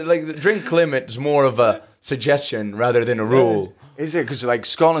the drink limit is more of a suggestion rather than a rule. Is it? Because like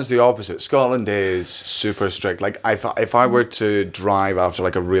Scotland's the opposite. Scotland is super strict. Like if I were to drive after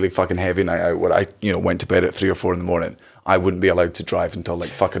like a really fucking heavy night out, where I went to bed at 3 or 4 in the morning, I wouldn't be allowed to drive until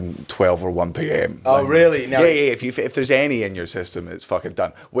like fucking 12 or 1 p.m. Oh, like, really? No. Yeah. If there's any in your system, it's fucking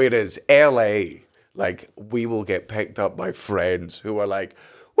done. Whereas LA, like, we will get picked up by friends who are like,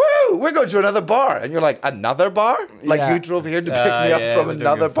 woo, we're going to another bar. And you're like, another bar? Like, you drove here to pick me up from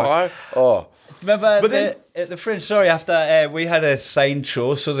another bar? Oh. Remember at the Fringe, sorry, after we had a signed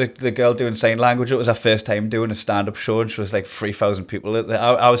show, so the girl doing sign language, it was her first time doing a stand-up show, and she was like 3,000 people.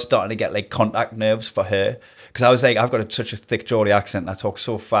 I was starting to get like contact nerves for her, because I was like, I've got such a thick Geordie accent, and I talk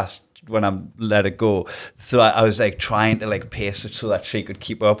so fast when I'm let it go. So I was like trying to like pace it so that she could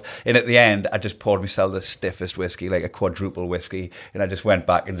keep up. And at the end, I just poured myself the stiffest whiskey, like a quadruple whiskey, and I just went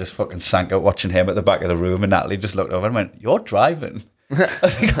back and just fucking sank out watching him at the back of the room. And Natalie just looked over and went, "You're driving." I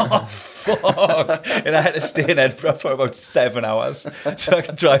was like, oh fuck. And I had to stay in Edinburgh for about 7 hours so I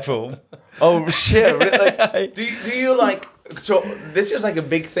could drive home. Oh shit. Like, do you like, so this is like a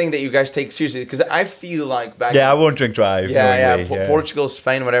big thing that you guys take seriously, because I feel like back I won't drink drive. Portugal,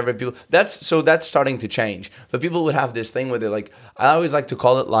 Spain, whatever, people that's starting to change. But people would have this thing where they're like, I always like to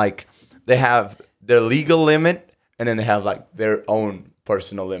call it like they have their legal limit and then they have like their own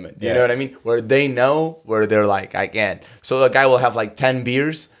personal limit. You know what I mean? Where they know where they're like, I can't. So the guy will have like 10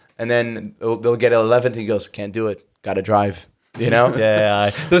 beers and then they'll get 11th and he goes, can't do it, gotta drive. You know?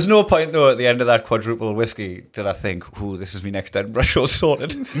 There's no point though at the end of that quadruple whiskey did I think, ooh, this is me next Edinburgh show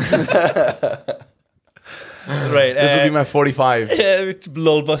sorted. Right, this will be my 45. Yeah,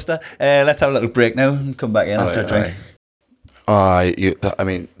 lull buster. Let's have a little break now and come back in after a drink. I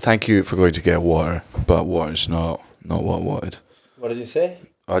mean, thank you for going to get water, but water's not what I wanted. What did you say?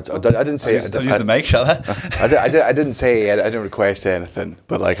 I didn't say. I'll use the mic, shall I? I didn't say. I didn't request anything.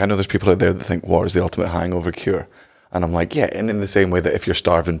 But like, I know there's people out there that think water is the ultimate hangover cure, and I'm like, yeah. And in the same way that if you're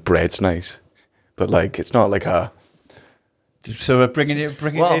starving, bread's nice, but like, it's not like a. So we're bringing.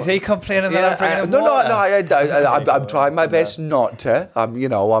 Is he complaining that I'm bringing him water? No. I'm trying my best not to. I'm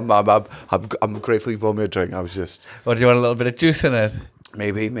grateful you bought me a drink. I was just. What do you want? A little bit of juice in it?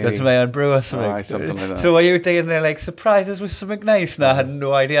 Maybe. That's my own brew or something. Aye, something like that. So were you thinking they're like surprises with something nice? No, I had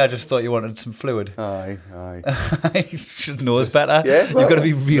no idea. I just thought you wanted some fluid. Aye. You should know us better. Yeah, well, you've got to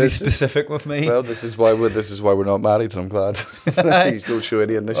be really specific with me. Well, this is why we're not married, and I'm glad. You don't show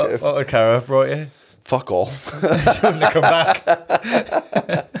any initiative. What would Cara have brought you? Fuck all. Shouldn't have come back.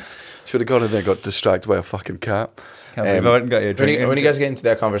 Should have gone in there, got distracted by a fucking cat. Can't believe I went and got you a drink. When you guys get into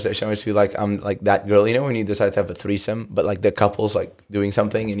that conversation, I always feel like I'm like that girl, you know, when you decide to have a threesome, but like the couple's like doing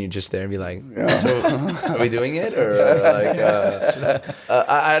something and you're just there and be like, so are we doing it? Or like,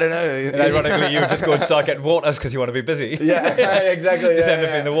 I don't know. And ironically, you would just go and start getting waters because you want to be busy. Yeah, exactly. Just end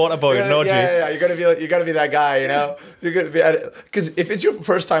up being the water boy in an orgy. Yeah, you gotta be that guy, you know? You're gonna be because if it's your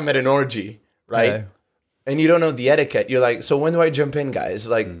first time at an orgy, right? Yeah. And you don't know the etiquette, you're like, so when do I jump in, guys?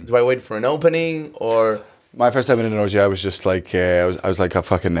 Like, do I wait for an opening or... My first time in an orgy, I was just like, I was like a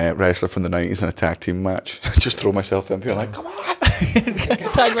fucking wrestler from the 90s in a tag team match. Just throw myself in, being like, come on.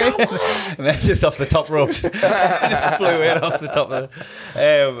 Tag me. And then just off the top ropes. Just flew in off the top of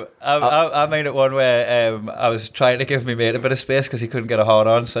the... I made it one where I was trying to give my mate a bit of space because he couldn't get a hard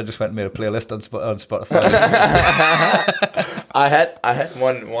on, so I just went and made a playlist on Spotify. I had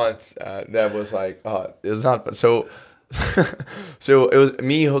one once that was like, it was not... So it was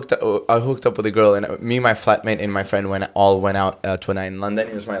me hooked up. I hooked up with a girl, and me, my flatmate, and my friend went out to a night in London.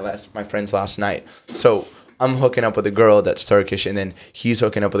 It was my friend's last night. So I'm hooking up with a girl that's Turkish, and then he's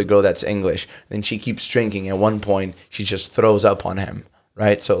hooking up with a girl that's English. Then she keeps drinking. At one point, she just throws up on him.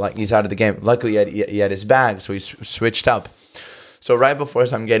 Right, so like he's out of the game. Luckily, he had his bag, so he switched up. So right before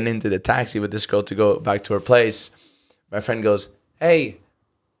I'm getting into the taxi with this girl to go back to her place, my friend goes, "Hey,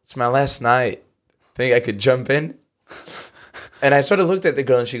 it's my last night. Think I could jump in?" And I sort of looked at the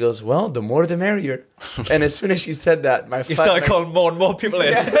girl and she goes, well, the more the merrier. And as soon as she said that, my You started calling more and more people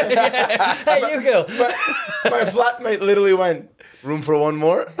in. Hey, you girl. My flatmate literally went, room for one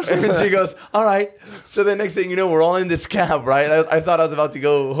more? And she goes, all right. So the next thing you know, we're all in this cab, right? I thought I was about to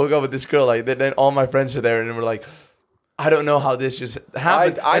go hook up with this girl. Like, then all my friends are there and we're like, I don't know how this just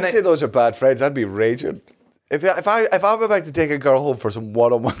happened. I'd say those are bad friends. I'd be raging. If I'm about to take a girl home for some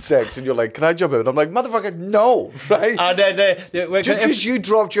one-on-one sex and you're like, can I jump in? I'm like, motherfucker, no, right? Just because you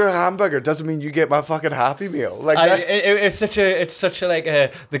dropped your hamburger doesn't mean you get my fucking Happy Meal. Like it's such a like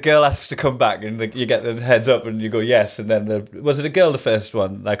the girl asks to come back and you get the heads up and you go yes, and then was it a girl the first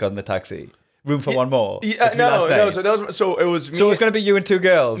one like on the taxi? Room for one more. No. So it was me. So it was going to be you and two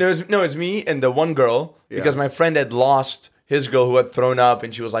girls. It's me and the one girl because my friend had lost his girl who had thrown up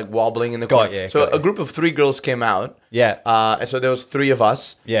and she was like wobbling in the corner. So a group of 3 girls came out. Yeah. And so there was 3 of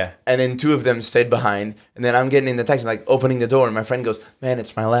us. Yeah. And then 2 of them stayed behind. And then I'm getting in the taxi, like opening the door, and my friend goes, "Man,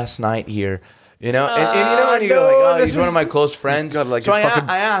 it's my last night here." You know, and you know, and you go like, "Oh, he's one of my close friends." Like, so I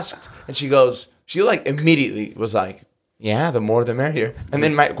asked, and she like immediately was like, "Yeah, the more the merrier." And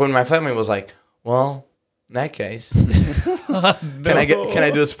then when my flatmate was like, "Well, in that case, can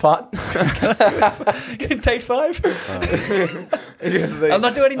I do a spot? Can take 5? I'm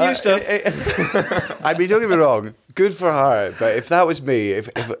not doing any new stuff." I mean, don't get me wrong, good for her. But if that was me,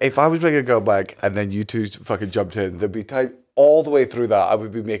 if I was bringing a girl back and then you two fucking jumped in, there'd be time all the way through that. I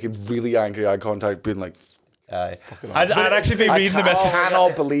would be making really angry eye contact, being like, I'd actually be reading the messages. I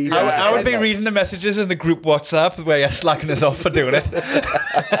cannot believe I would be reading the messages in the group WhatsApp where you're slacking us off for doing it.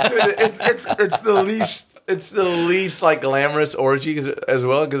 It's the least like glamorous orgy as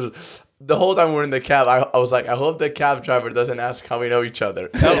well, because the whole time we're in the cab, I was like, I hope the cab driver doesn't ask how we know each other.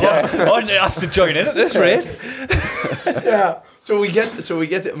 Has to join in at this rate. Yeah. So we get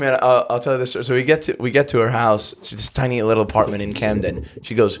to. Man, I'll tell you this story. So we get to her house. It's this tiny little apartment in Camden.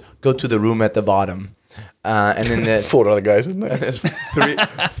 She goes, "Go to the room at the bottom." And then there's 4 other guys in there. There's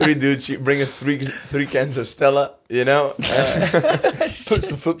three dudes. She bring us three cans of Stella. You know, puts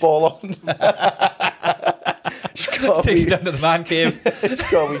the football on. Takes down to the man cave. She's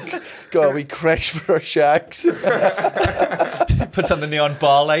got a wee crash for her shacks. Puts on the neon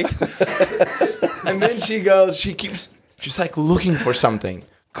bar light. And then she's like looking for something.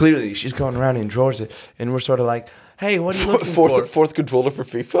 Clearly, she's going around in drawers, and we're sort of like, "Hey, what are you looking for?" Fourth controller for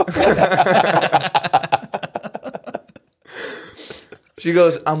FIFA. She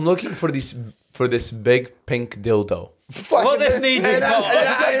goes, "I'm looking for this big pink dildo." What this needs is not. If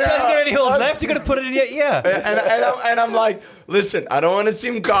you got any holes left, you got to put it in your ear. And I'm like, listen, I don't want to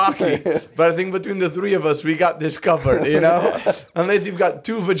seem cocky, but I think between the 3 of us, we got this covered, you know? Unless you've got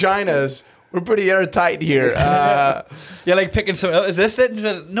 2 vaginas, we're pretty airtight here. You're like picking some. Is this it?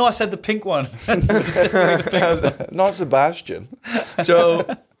 No, I said the pink one. Specifically the pink one. Not Sebastian. So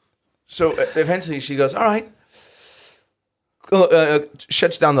eventually she goes, all right.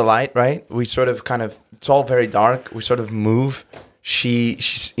 Shuts down the light, right? We sort of it's all very dark. We sort of move.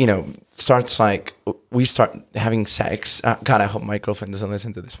 She's starts like, we start having sex. God, I hope my girlfriend doesn't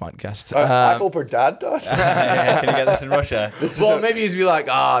listen to this podcast. I hope her dad does. Can you get this in Russia? Maybe he's be like,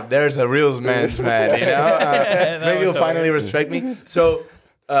 there's a real man's man, you know? Maybe he'll finally respect me. So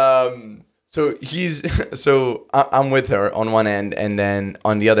I'm with her on one end, and then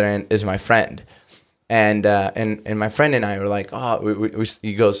on the other end is my friend. And my friend and I were like,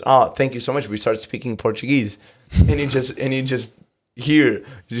 he goes, thank you so much. We started speaking Portuguese, and he just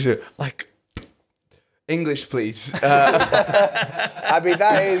like, English, please. I mean,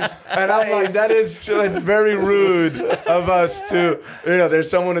 that is, and I'm like, that's very rude of us to, there's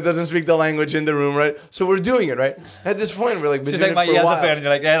someone who doesn't speak the language in the room, right? So we're doing it, right? At this point, we're like, she's like, my ears up there, and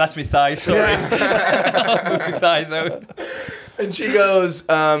you're like, yeah, that's me thighs, sorry. I'll move my thighs out. And she goes,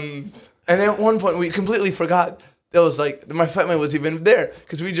 and at one point, we completely forgot that was like, my flatmate was even there,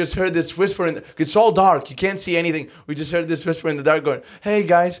 because we just heard this whisper. It's all dark. You can't see anything. We just heard this whisper in the dark going, "Hey,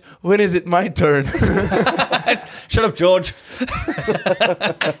 guys, when is it my turn?" Shut up, George.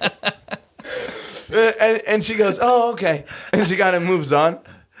 and she goes, "Oh, okay." And she kind of moves on.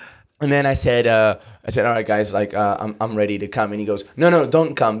 And then I said, all right, guys, like, I'm ready to come. And he goes, no,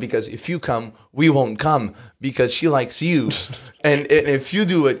 don't come, because if you come, we won't come, because she likes you. and if you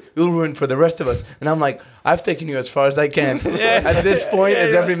do it, you'll ruin for the rest of us. And I'm like, I've taken you as far as I can. At this point,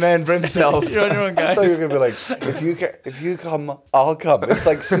 it's every man for himself. You're on your own, guys. I thought you were going to be like, if you come, I'll come. It's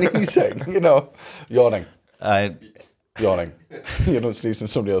like sneezing, yawning. Yawning. You don't sneeze when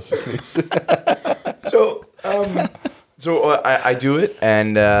somebody else sneezes. So I do it,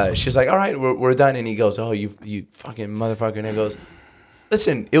 and she's like, all right, we're done. And he goes, oh, you fucking motherfucker. And he goes,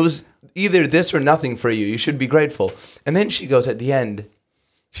 listen, either this or nothing for you. You should be grateful. And then she goes at the end,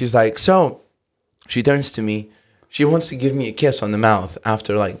 she's like, so she turns to me. She wants to give me a kiss on the mouth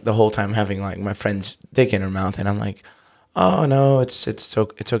after like the whole time having like my friend's dick in her mouth. And I'm like, oh no, it's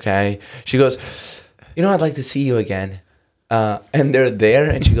okay. She goes, I'd like to see you again. And they're there,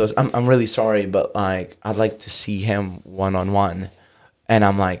 and she goes, I'm really sorry, but like I'd like to see him one-on-one. And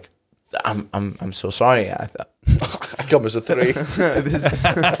I'm like, I'm so sorry. I come as a 3.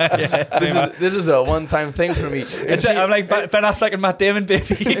 This is a one-time thing for me. I'm like Ben Affleck and Matt Damon,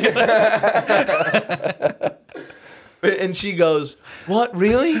 baby. And she goes, what,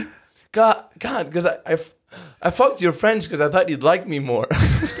 really? God, because I fucked your friends because I thought you'd like me more.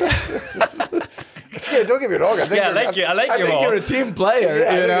 Yeah, don't get me wrong. I think you're a team player.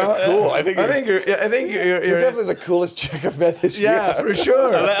 You're cool. I think you're definitely the coolest chick I've met this year. Yeah, for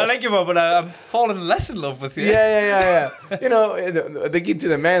sure. I like you more, but I'm falling less in love with you. Yeah. The key to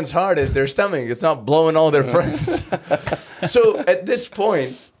the man's heart is their stomach. It's not blowing all their friends. So at this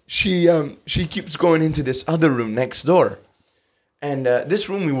point, she keeps going into this other room next door. And this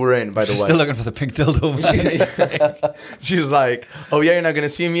room we were in, by the way. Still looking for the pink dildo. She's like, oh yeah, you're not going to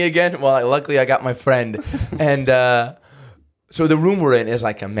see me again? Well, luckily I got my friend. And so the room we're in is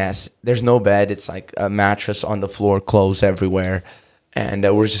like a mess. There's no bed. It's like a mattress on the floor, clothes everywhere. And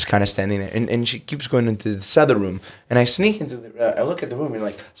we're just kind of standing there. And she keeps going into this other room. And I sneak into I look at the room and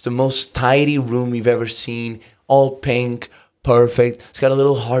like, it's the most tidy room you've ever seen. All pink. Perfect. It's got a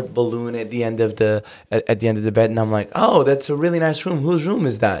little heart balloon at the end of the bed, and I'm like, oh, that's a really nice room. Whose room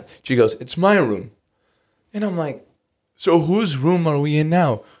is that? She goes, it's my room. And I'm like, so whose room are we in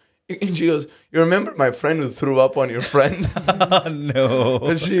now? And she goes, you remember my friend who threw up on your friend? Oh, no.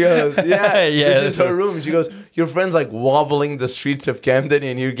 And she goes, yeah, this is her room. She goes, your friend's like wobbling the streets of Camden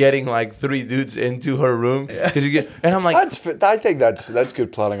and you're getting like 3 dudes into her room. And I'm like... I think that's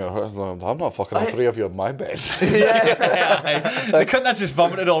good planning on her. I'm not fucking all 3 of you on my bed. The cunt that's just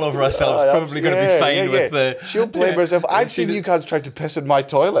vomited all over herself is probably going to be fine with the... She'll blame herself. I've seen you guys try to piss in my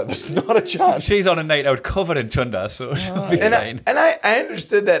toilet. There's not a chance. She's on a night out covered in chunda, so she'll be fine. And I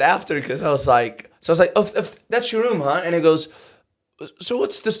understood that after, because I was like, oh, if that's your room, huh? And it goes, so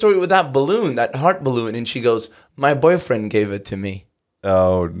what's the story with that balloon, that heart balloon? And she goes, my boyfriend gave it to me.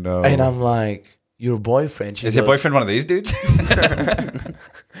 Oh, no. And I'm like, your boyfriend? Is your boyfriend one of these dudes?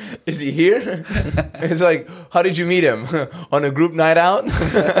 Is he here? It's like, how did you meet him? On a group night out?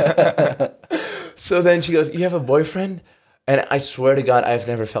 So then she goes, you have a boyfriend? And I swear to God, I've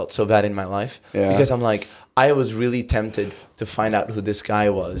never felt so bad in my life. Yeah. Because I'm like, I was really tempted to find out who this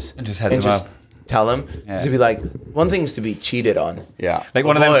guy was. And just head him up. Tell him. To be like, one thing is to be cheated on. Yeah. Like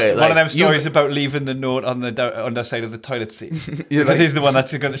one of them stories about leaving the note on the underside of the toilet seat. Because he's the one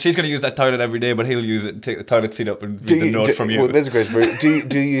she's going to use that toilet every day, but he'll use it and take the toilet seat up and read the note from you. Well, there's a question for you.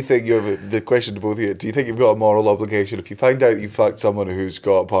 Do you think you have the question to both of you? Do you think you've got a moral obligation? If you find out you fucked someone who's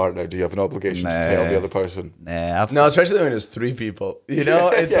got a partner, do you have an obligation to tell the other person? No, especially when it's 3 people. You know,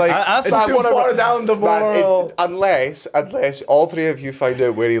 it's like it's too far down the moral. Unless all 3 of you find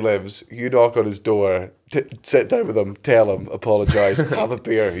out where he lives, you knock on his door. Sit down with him, tell him, apologise, have a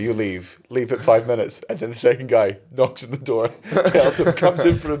beer, you leave it 5 minutes, and then the second guy knocks on the door, tells him, comes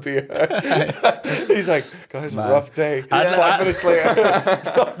in for a beer. He's like, guys, a rough day. 5 minutes later,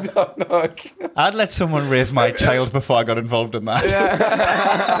 knock. I'd let someone raise my child before I got involved in that. Yeah.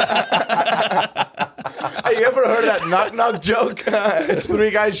 Have you ever heard that knock joke? It's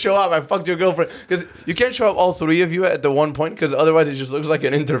 3 guys show up, I fucked your girlfriend. Because you can't show up all 3 of you at the one point, because otherwise it just looks like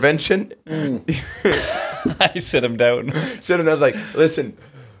an intervention. I sit him down. I was like, listen,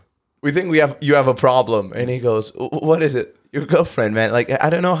 we think you have a problem. And he goes, what is it? Your girlfriend, man. Like, I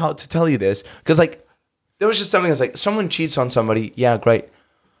don't know how to tell you this. Because, like, there was just something that's like, someone cheats on somebody. Yeah, great.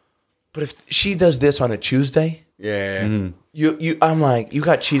 But if she does this on a Tuesday, I'm like, you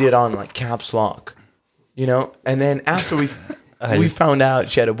got cheated on, like, caps lock. You know? And then after we found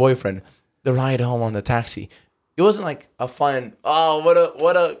out she had a boyfriend, the ride home on the taxi, it wasn't like a fun,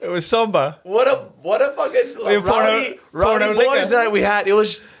 it was somber. What a fucking rowdy boys night we had. It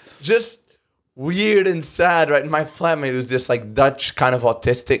was just weird and sad, right? And my flatmate was this like Dutch kind of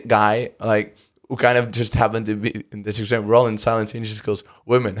autistic guy, like who kind of just happened to be in this extent. We're all in silence and he just goes,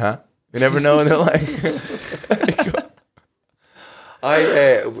 women, huh? You never know. And they're like,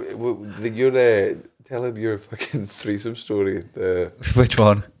 tell him your fucking threesome story. Which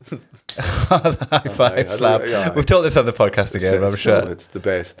one? The high five slap. We've told this on the podcast again. I'm sure it's the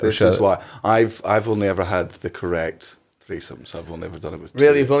best. This is why I've only ever had the correct threesomes. I've only ever done it with 2.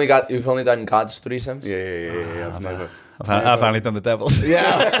 Really, you've only done God's threesomes. Yeah. I've never. I've only done the devil's.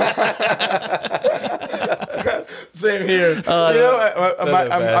 Yeah. Same here.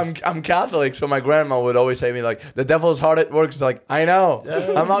 I'm Catholic, so my grandma would always say to me like, "The devil's hard at work." It's like, I know.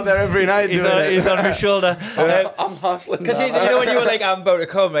 I'm out there every night. He's on my shoulder. I'm hustling. Because you know when you were like, I'm about to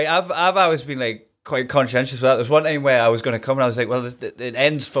come, right? I've always been like quite conscientious of that. There's one time where I was going to come and I was like, well, it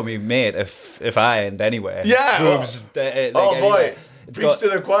ends for me, mate, if I end anyway. Yeah. Boobs, Boy. Preach to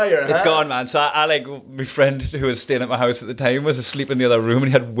the choir. It's gone, man. So I like, my friend who was staying at my house at the time was asleep in the other room and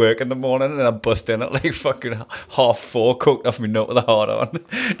he had work in the morning, and I bust in at like fucking 4:30, cooked off my nut with a heart on,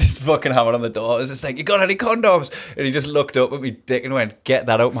 just fucking hammered on the door. I was just like, you got any condoms? And he just looked up at me dick and went, get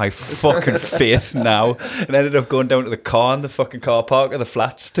that out my fucking face now. And ended up going down to the car in the fucking car park of the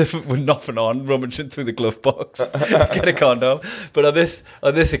flats with nothing on, rummaging through the glove box to get a condom. But on this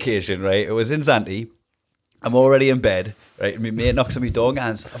occasion, right, it was in Zante. I'm already in bed, right? And my mate knocks on my door and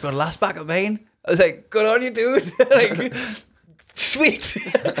goes, I've got a last back of mine. I was like, good on you, dude. Like, sweet.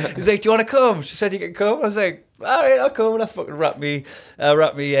 He's like, do you want to come? She said you can come. I was like, all right, I'll come. And I fucking wrap me,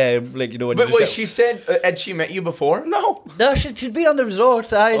 like, you know. When but you wait, she said, had she met you before? No, she'd been on the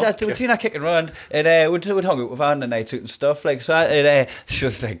resort. We'd seen her kicking around, and we'd hung out with her on the nights out and stuff. Like, so she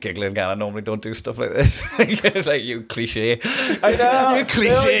was like giggling, going, I normally don't do stuff like this. It's like, you cliche. I know. You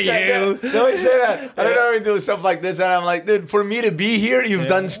cliche, you. They always say that. I don't know how to do stuff like this. And I'm like, dude, for me to be here, you've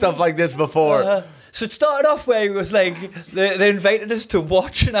done stuff like this before. So it started off where it was like, they invited us to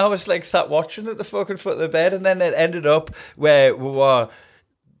watch, and I was like sat watching at the fucking foot of the bed, and then it ended up where we were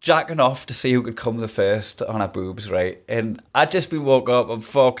jacking off to see who could come the first on our boobs, right? And I'd just been woke up, I'm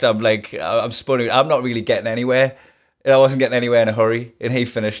fucked, I'm like, I'm spinning, I'm not really getting anywhere. And I wasn't getting anywhere in a hurry, and he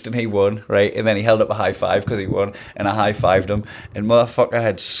finished and he won, right? And then he held up a high five because he won, and I high fived him, and motherfucker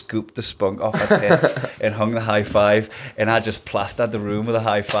had scooped the spunk off her tits and hung the high five, and I just plastered the room with a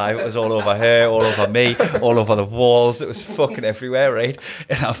high five. It was all over her, all over me, all over the walls. It was fucking everywhere, right?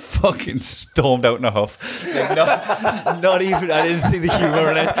 And I fucking stormed out in a huff. Like, not even, I didn't see the humour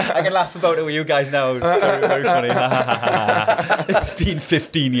in it. I can laugh about it with you guys now. It's very, very funny. It's been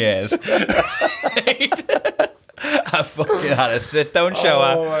 15 years. Right? I fucking had a sit-down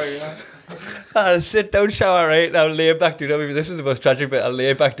shower. Oh my God. I had a sit-down shower, right? And I lay back down on me. This was the most tragic bit. I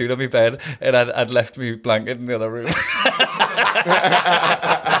lay back down on my bed, and I'd left me blanket in the other room.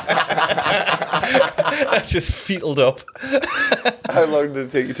 I just fetaled up. How long did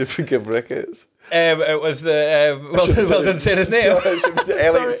it take you to forgive Ricketts? It was the well, didn't say his name.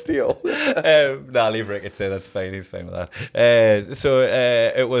 Elliot Steele. Nah, leave Ricketts there. That's fine. He's fine with that. So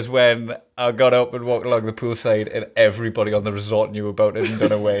it was when I got up and walked along the poolside, and everybody on the resort knew about it and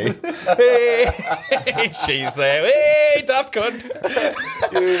done away. Hey, she's there. Hey, daft cunt. I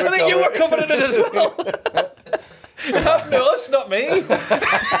think you were covered in it as well. No, it's not me.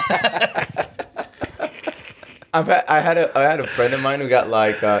 I had a friend of mine who got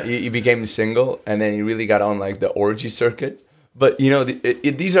like he became single, and then he really got on like the orgy circuit. But you know,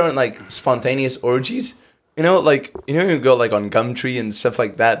 these aren't like spontaneous orgies. You know, like you go like on Gumtree and stuff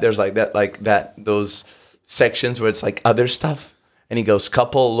like that. There's like that those sections where it's like other stuff, and he goes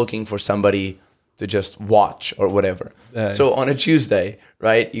couple looking for somebody to just watch or whatever. So on a Tuesday,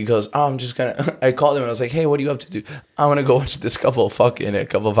 right, he goes, oh, I'm just gonna, I called him and I was like, hey, what are you up to do? I want to go watch this couple fuck in a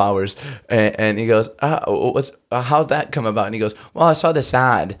couple of hours. And he goes, how'd that come about? And he goes, well, I saw this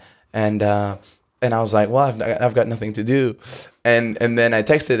ad, and I was like, well, I've got nothing to do. And then I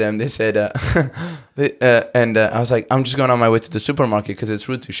texted them. They said, I was like, I'm just going on my way to the supermarket because it's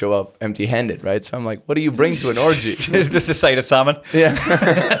rude to show up empty-handed, right? So I'm like, what do you bring to an orgy? Just a side of salmon. Yeah.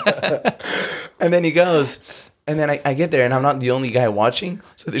 And then he goes, and then I get there, and I'm not the only guy watching.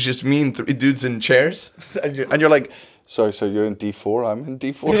 So there's just me and 3 dudes in chairs. And you're like, sorry, so you're in D4, I'm in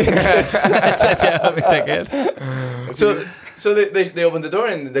D4. So they open the door,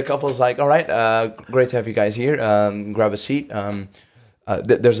 and the couple's like, all right, great to have you guys here. Grab a seat.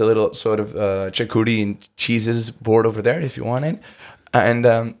 There's a little sort of charcuterie and cheeses board over there if you want it. And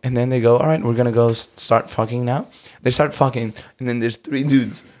then they go, all right, we're going to go start fucking now. They start fucking, and then there's 3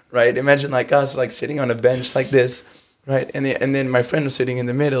 dudes, right? Imagine like us, like sitting on a bench like this, right? And then my friend was sitting in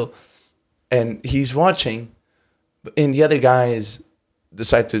the middle, and he's watching, and the other guys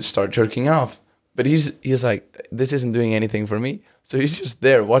decide to start jerking off. But he's like, this isn't doing anything for me. So he's just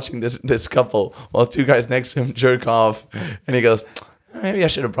there watching this couple while 2 guys next to him jerk off. And he goes, maybe I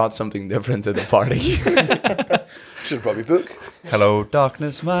should have brought something different to the party. Should probably book. Hello,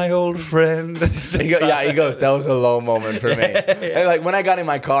 darkness, my old friend. He goes, that was a low moment for me. And like when I got in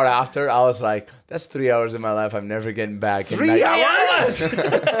my car after, I was like, that's 3 hours of my life I'm never getting back. 3 hours?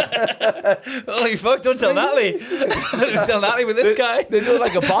 Holy fuck, don't tell Natalie. Don't tell Natalie with this guy. They do it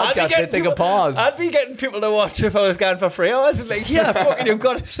like a podcast, they take a pause. I'd be getting people to watch if I was going for 3 hours. It's like, yeah, fucking, you've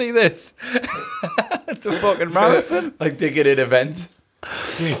got to see this. It's a fucking marathon. Like ticketed event.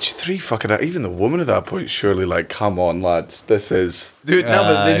 Dude, 3 fucking hours. Even the woman at that point, surely, like, come on, lads. This is... Dude, no,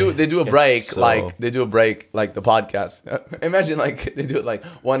 but they do a break, so... like the podcast. Imagine, like, they do it, like,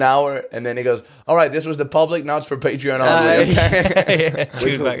 1 hour, and then it goes, all right, this was the public, now it's for Patreon only.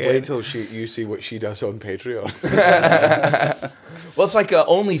 Wait till you see what she does on Patreon. Well, it's like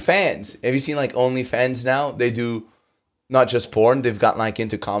OnlyFans. Have you seen, like, OnlyFans now? They do not just porn, they've got, like,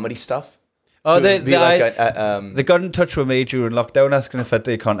 into comedy stuff. Oh, they got in touch with me during lockdown asking if I'd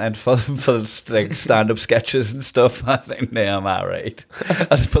do content for them for like stand-up sketches and stuff. I was like, nah, I'm alright.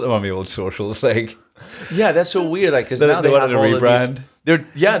 I just put them on my old socials, like. Yeah, that's so weird. Like, because now they wanted have all rebrand.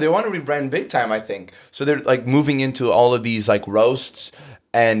 Of these. They want to rebrand big time, I think. So they're like moving into all of these like roasts,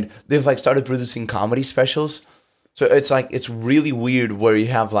 and they've like started producing comedy specials. So it's like it's really weird where you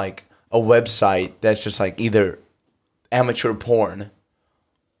have like a website that's just like either amateur porn.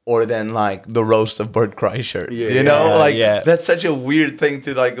 Or then like the roast of Bert Kreischer, that's such a weird thing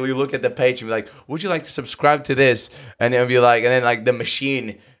to like. You look at the page and be like, "Would you like to subscribe to this?" And then be like, and then like the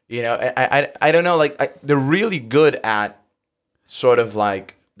machine, I don't know, like they're really good at sort of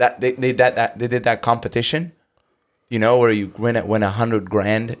like that. They did that competition, where you win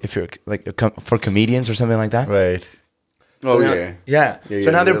 $100,000 if you're like for comedians or something like that, right? Oh yeah.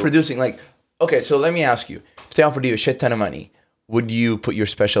 So now they're producing like, okay, so let me ask you, if they offered you a shit ton of money. Would you put your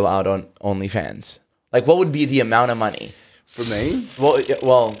special out on OnlyFans? Like, what would be the amount of money? For me? Well,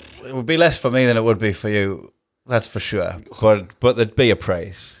 it would be less for me than it would be for you. That's for sure. But there'd be a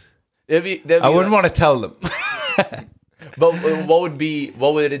price. I wouldn't want to tell them. But what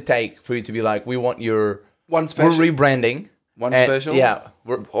would it take for you to be like, we want your... One special? We're rebranding. One special? Yeah.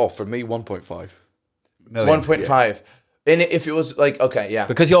 For me, 1.5 million. 1.5. Yeah. And if it was like, okay, yeah.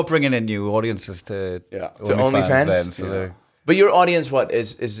 Because you're bringing in new audiences to OnlyFans. Then, so But your audience, what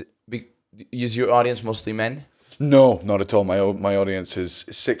is your audience mostly men? No, not at all. My audience is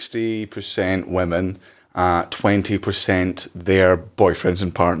 60% women, 20% their boyfriends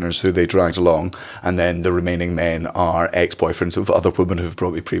and partners who they dragged along, and then the remaining men are ex-boyfriends of other women who've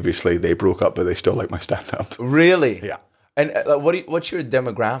brought me previously. They broke up, but they still like my stand-up. Really? Yeah. And what's your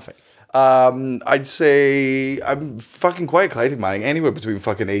demographic? I'd say I'm fucking quite eclectic, man. Anywhere between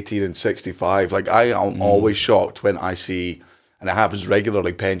fucking 18 and 65. Like, I am always shocked when I see, and it happens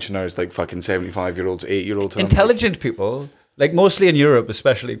regularly, pensioners, like fucking 75-year-olds, 8-year-olds. Intelligent people, like mostly in Europe,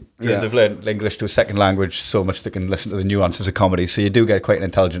 especially because they've learned English to a second language so much they can listen to the nuances of comedy. So you do get quite an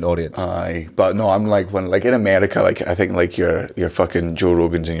intelligent audience. Aye, but no, I'm like in America, like I think like your fucking Joe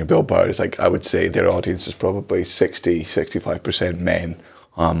Rogans and your Bill Burrs, like I would say their audience is probably 65% men.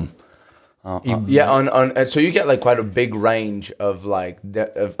 So you get like quite a big range of like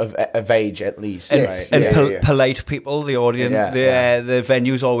of age at least, right? And polite people, the audience, the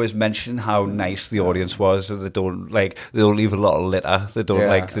venues always mention how nice the audience was, and they don't leave a lot of litter. They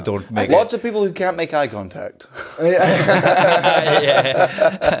don't make lots of people who can't make eye contact.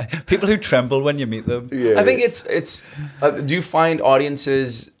 People who tremble when you meet them. I think it's. Do you find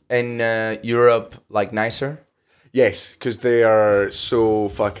audiences in Europe like nicer? Yes, because they are so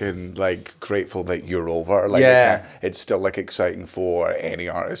fucking like grateful that you're over. Like, it's still like exciting for any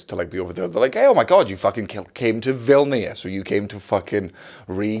artist to like be over there. They're like, hey, oh my god, you fucking came to Vilnius, or you came to fucking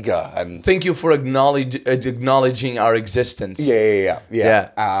Riga, and thank you for acknowledging our existence. Yeah.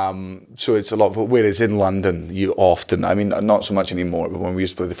 So it's a lot. Whereas in London, you often, I mean, not so much anymore, but when we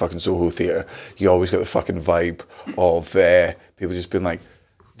used to play the fucking Soho Theatre, you always got the fucking vibe of people just being like,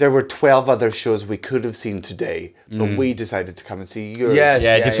 there were 12 other shows we could have seen today, but we decided to come and see yours. Yes,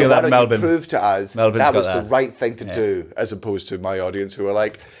 yeah. Did you feel that Melbourne? You prove to us that was the right thing to do, as opposed to my audience who are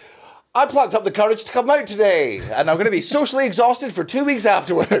like, I plucked up the courage to come out today, and I'm going to be socially exhausted for 2 weeks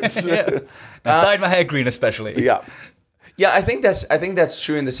afterwards. I've dyed my hair green, especially. Yeah. Yeah, I think that's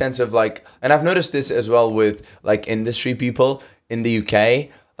true in the sense of like, and I've noticed this as well with like industry people in the UK,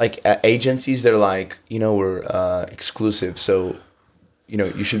 like agencies. They're like, we're exclusive, so.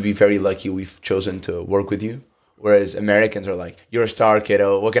 You should be very lucky we've chosen to work with you. Whereas Americans are like, you're a star,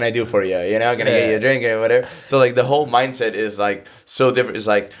 kiddo. What can I do for you? Can I get you a drink or whatever? So like the whole mindset is like so different. It's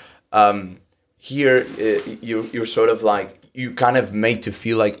like here you're sort of like you kind of made to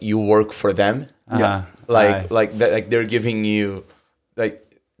feel like you work for them. Like they're giving you like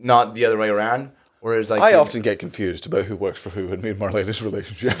not the other way around. Or is like I often get confused about who works for who in me and Marlena's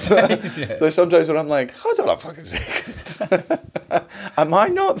relationship. There's sometimes when I'm like, hold on a fucking second. Am I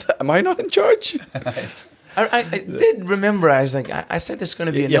not in charge? I did remember. I was like, I said this is going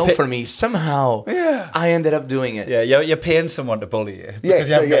to be a no for me. Somehow, I ended up doing it. Yeah, you're paying someone to bully you because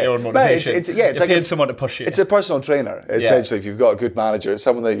you haven't got your own motivation. It's you're like paying someone to push you. It's a personal trainer. Essentially, if you've got a good manager, it's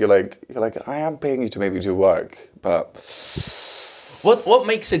someone that you're like, I am paying you to make me do work, but what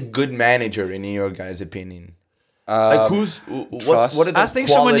makes a good manager in your guys' opinion? Like what are the I think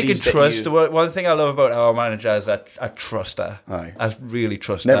someone you can qualities trust. One thing I love about our manager is I trust her. Aye. I really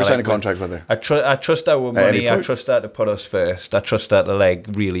trust never her. signed a contract with her. I trust her with At any money. I point? trust her to put us first. I trust her to like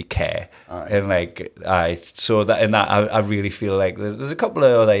really care. Aye. And like so that in that I really feel like there's a couple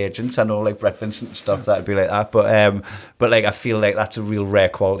of other agents I know like Brett Vincent and stuff that'd be like that. But like I feel like that's a real rare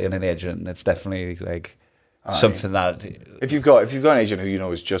quality in an agent. And it's definitely like something that If you've got an agent who you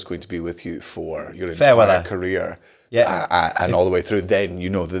know is just going to be with you for your Fair entire weather. career, Yeah. all the way through, then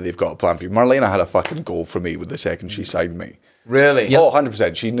you know that they've got a plan for you. Marlena had a fucking goal for me with the second she signed me. Really? Yeah. Oh,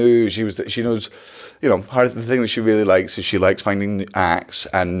 100%. She knows, the thing that she really likes is she likes finding acts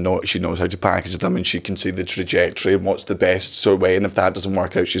and she knows how to package them and she can see the trajectory and what's the best sort of way. And if that doesn't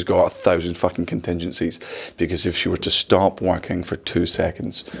work out, she's got 1,000 fucking contingencies. Because if she were to stop working for 2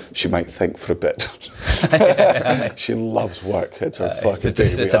 seconds, she might think for a bit. She loves work. It's her fucking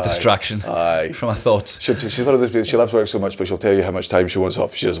baby. it's a distraction from her thoughts. She's one of those people, she loves work so much, but she'll tell you how much time she wants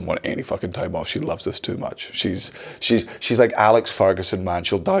off. She doesn't want any fucking time off. She loves this too much. She's like Alex Ferguson, man.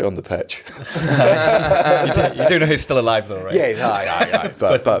 She'll die on the pitch. You do know he's still alive though, right? Yeah, aye.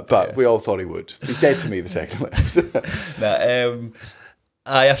 But we all thought he would. He's dead to me the second he left.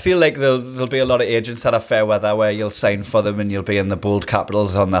 I feel like there'll be a lot of agents that are fair weather where you'll sign for them and you'll be in the bold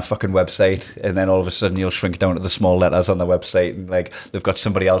capitals on their fucking website and then all of a sudden you'll shrink down to the small letters on the website and like they've got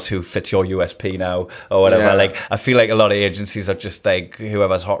somebody else who fits your USP now or whatever. Yeah. Like I feel like a lot of agencies are just like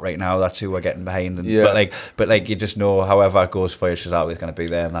whoever's hot right now, that's who we're getting behind. And, but like you just know however it goes for you, she's always going to be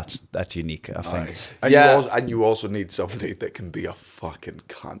there and that's unique, I think. And you also need somebody that can be a fucking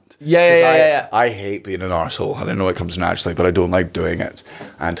cunt. Yeah. I hate being an arsehole and I know it comes naturally, but I don't like doing it.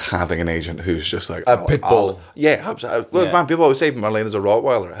 And having an agent who's just like a pit bull. Yeah, absolutely. Well, man, people always say Marlena's a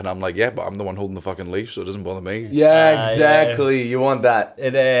Rottweiler, and I'm like, yeah, but I'm the one holding the fucking leash, so it doesn't bother me. Yeah, exactly. You want that.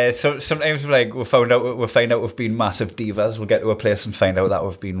 So sometimes like we find out we've been massive divas. We'll get to a place and find out that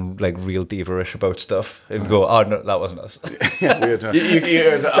we've been like real diva-ish about stuff, and go, oh no, that wasn't us. Yeah, weird.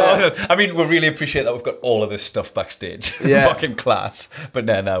 I mean, we really appreciate that we've got all of this stuff backstage. Yeah. Fucking class. But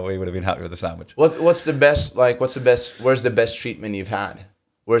no, we would have been happy with the sandwich. What's the best? Like, where's the best treatment you've had?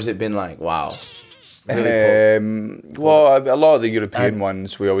 Where's it been like, wow? Really cool. Well, a lot of the European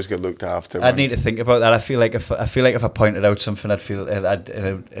ones we always get looked after. I'd need to think about that. I feel like if I pointed out something, I'd feel in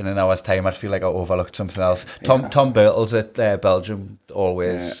an hour's time, I'd feel like I overlooked something else. Tom Bertels at Belgium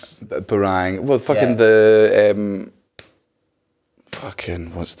always. Yeah. Barang. Well, fucking the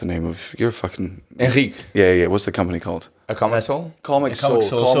fucking what's the name of your fucking Enrique? Yeah. What's the company called? A Comic Soul. Comic Soul.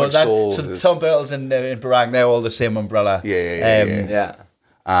 So Tom Bertels and Barang, they're all the same umbrella. Yeah.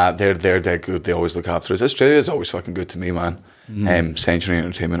 They're good. They always look after us. Australia's always fucking good to me, man. Century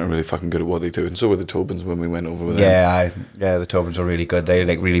Entertainment are really fucking good at what they do, and so were the Tobins when we went over with them. Yeah, the Tobins are really good. They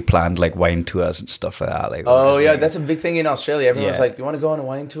like really planned like wine tours and stuff like that. Like, that's a big thing in Australia. Everyone's like, "You want to go on a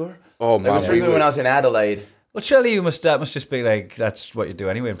wine tour?" Oh man, especially when I was in Adelaide. Well, surely that must just be like that's what you do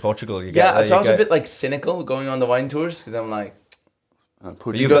anyway in Portugal. So I was a bit like cynical going on the wine tours because I'm like,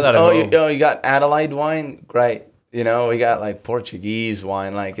 you got Adelaide wine, great. You know, we got like Portuguese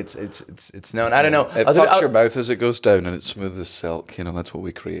wine, like it's known. I don't know. It fucks your mouth as it goes down, and it's smooth as silk. You know, that's what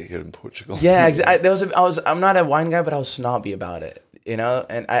we create here in Portugal. Yeah, exactly. I'm not a wine guy, but I was snobby about it. You know,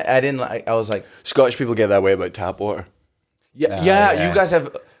 and I didn't like. I was like, Scottish people get that way about tap water. Yeah. You guys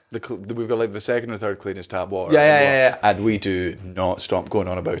have. We've got like the second or third cleanest tap water. Yeah. And we do not stop going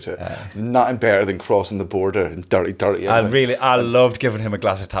on about it. Nothing better than crossing the border and dirty. I loved giving him a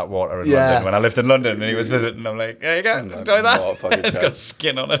glass of tap water in London when I lived in London and he was visiting. I'm like, there you go, enjoy that. It's got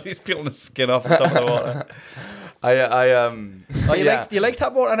skin on it. He's peeling the skin off the top of the water. You like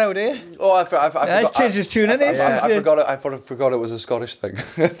tap water now, do you? Oh, I forgot. He's changed his tune, isn't he? I forgot it. I forgot it was a Scottish thing.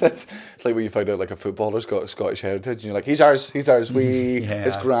 It's like when you find out like a footballer's got Scottish heritage, and you're like, he's ours.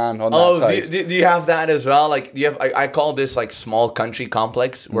 It's grand on that side. Do you have that as well? Like, do you have? I call this like small country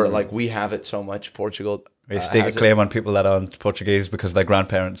complex where like we have it so much. Portugal. They stake a claim on people that aren't Portuguese because they're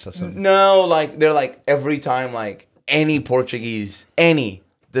grandparents or something. No, like they're like every time like any Portuguese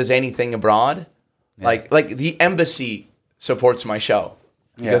does anything abroad. Yeah. Like the embassy supports my show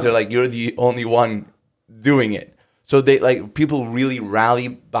because they're like, you're the only one doing it. So they like people really rally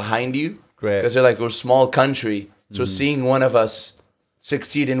behind you. Great. Because they're like, we're a small country. So seeing one of us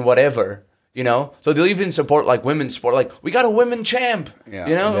succeed in whatever, you know? So they'll even support like women's sport. Like, we got a women champ, Yeah.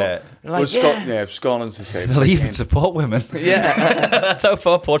 you know? Yeah. They're like, Scotland's the same. They'll even support women. Yeah. That's how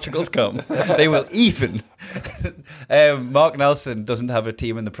far Portugal's come. They will even. Mark Nelson doesn't have a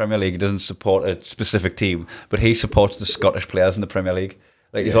team in the Premier League. He doesn't support a specific team, but he supports the Scottish players in the Premier League.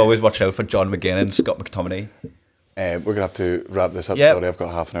 Like he's always watching out for John McGinn and Scott McTominay. We're going to have to wrap this up. Yep. Sorry, I've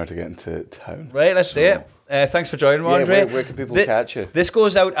got half an hour to get into town. Right, let's do it. Thanks for joining, André. Where can people catch you? This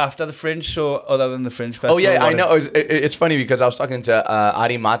goes out after the Fringe, so other than the Fringe Festival. Oh yeah, I know. It's funny because I was talking to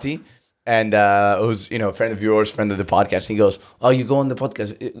Ari Mati, and who's a friend of yours, friend of the podcast. And he goes, "Oh, you go on the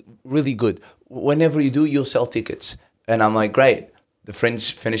podcast, really good. Whenever you do, you'll sell tickets." And I'm like, "Great." The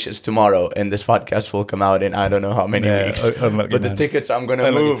Fringe finishes tomorrow, and this podcast will come out in I don't know how many weeks. But the tickets I'm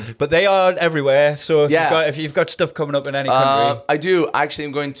gonna move. But they are everywhere. So if you've got stuff coming up in any country, I do. Actually,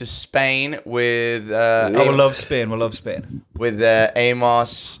 I'm going to Spain with. we'll love Spain. We'll love Spain with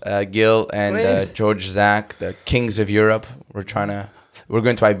Amos, Gil, and George Zach, the kings of Europe. We're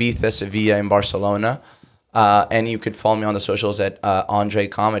going to Ibiza, Sevilla, and Barcelona. And you could follow me on the socials at André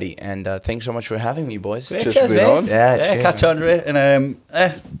Comedy. And thanks so much for having me, boys. Cheers, for being on. Yeah, cheers, catch André and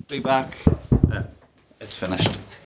be back. It's finished.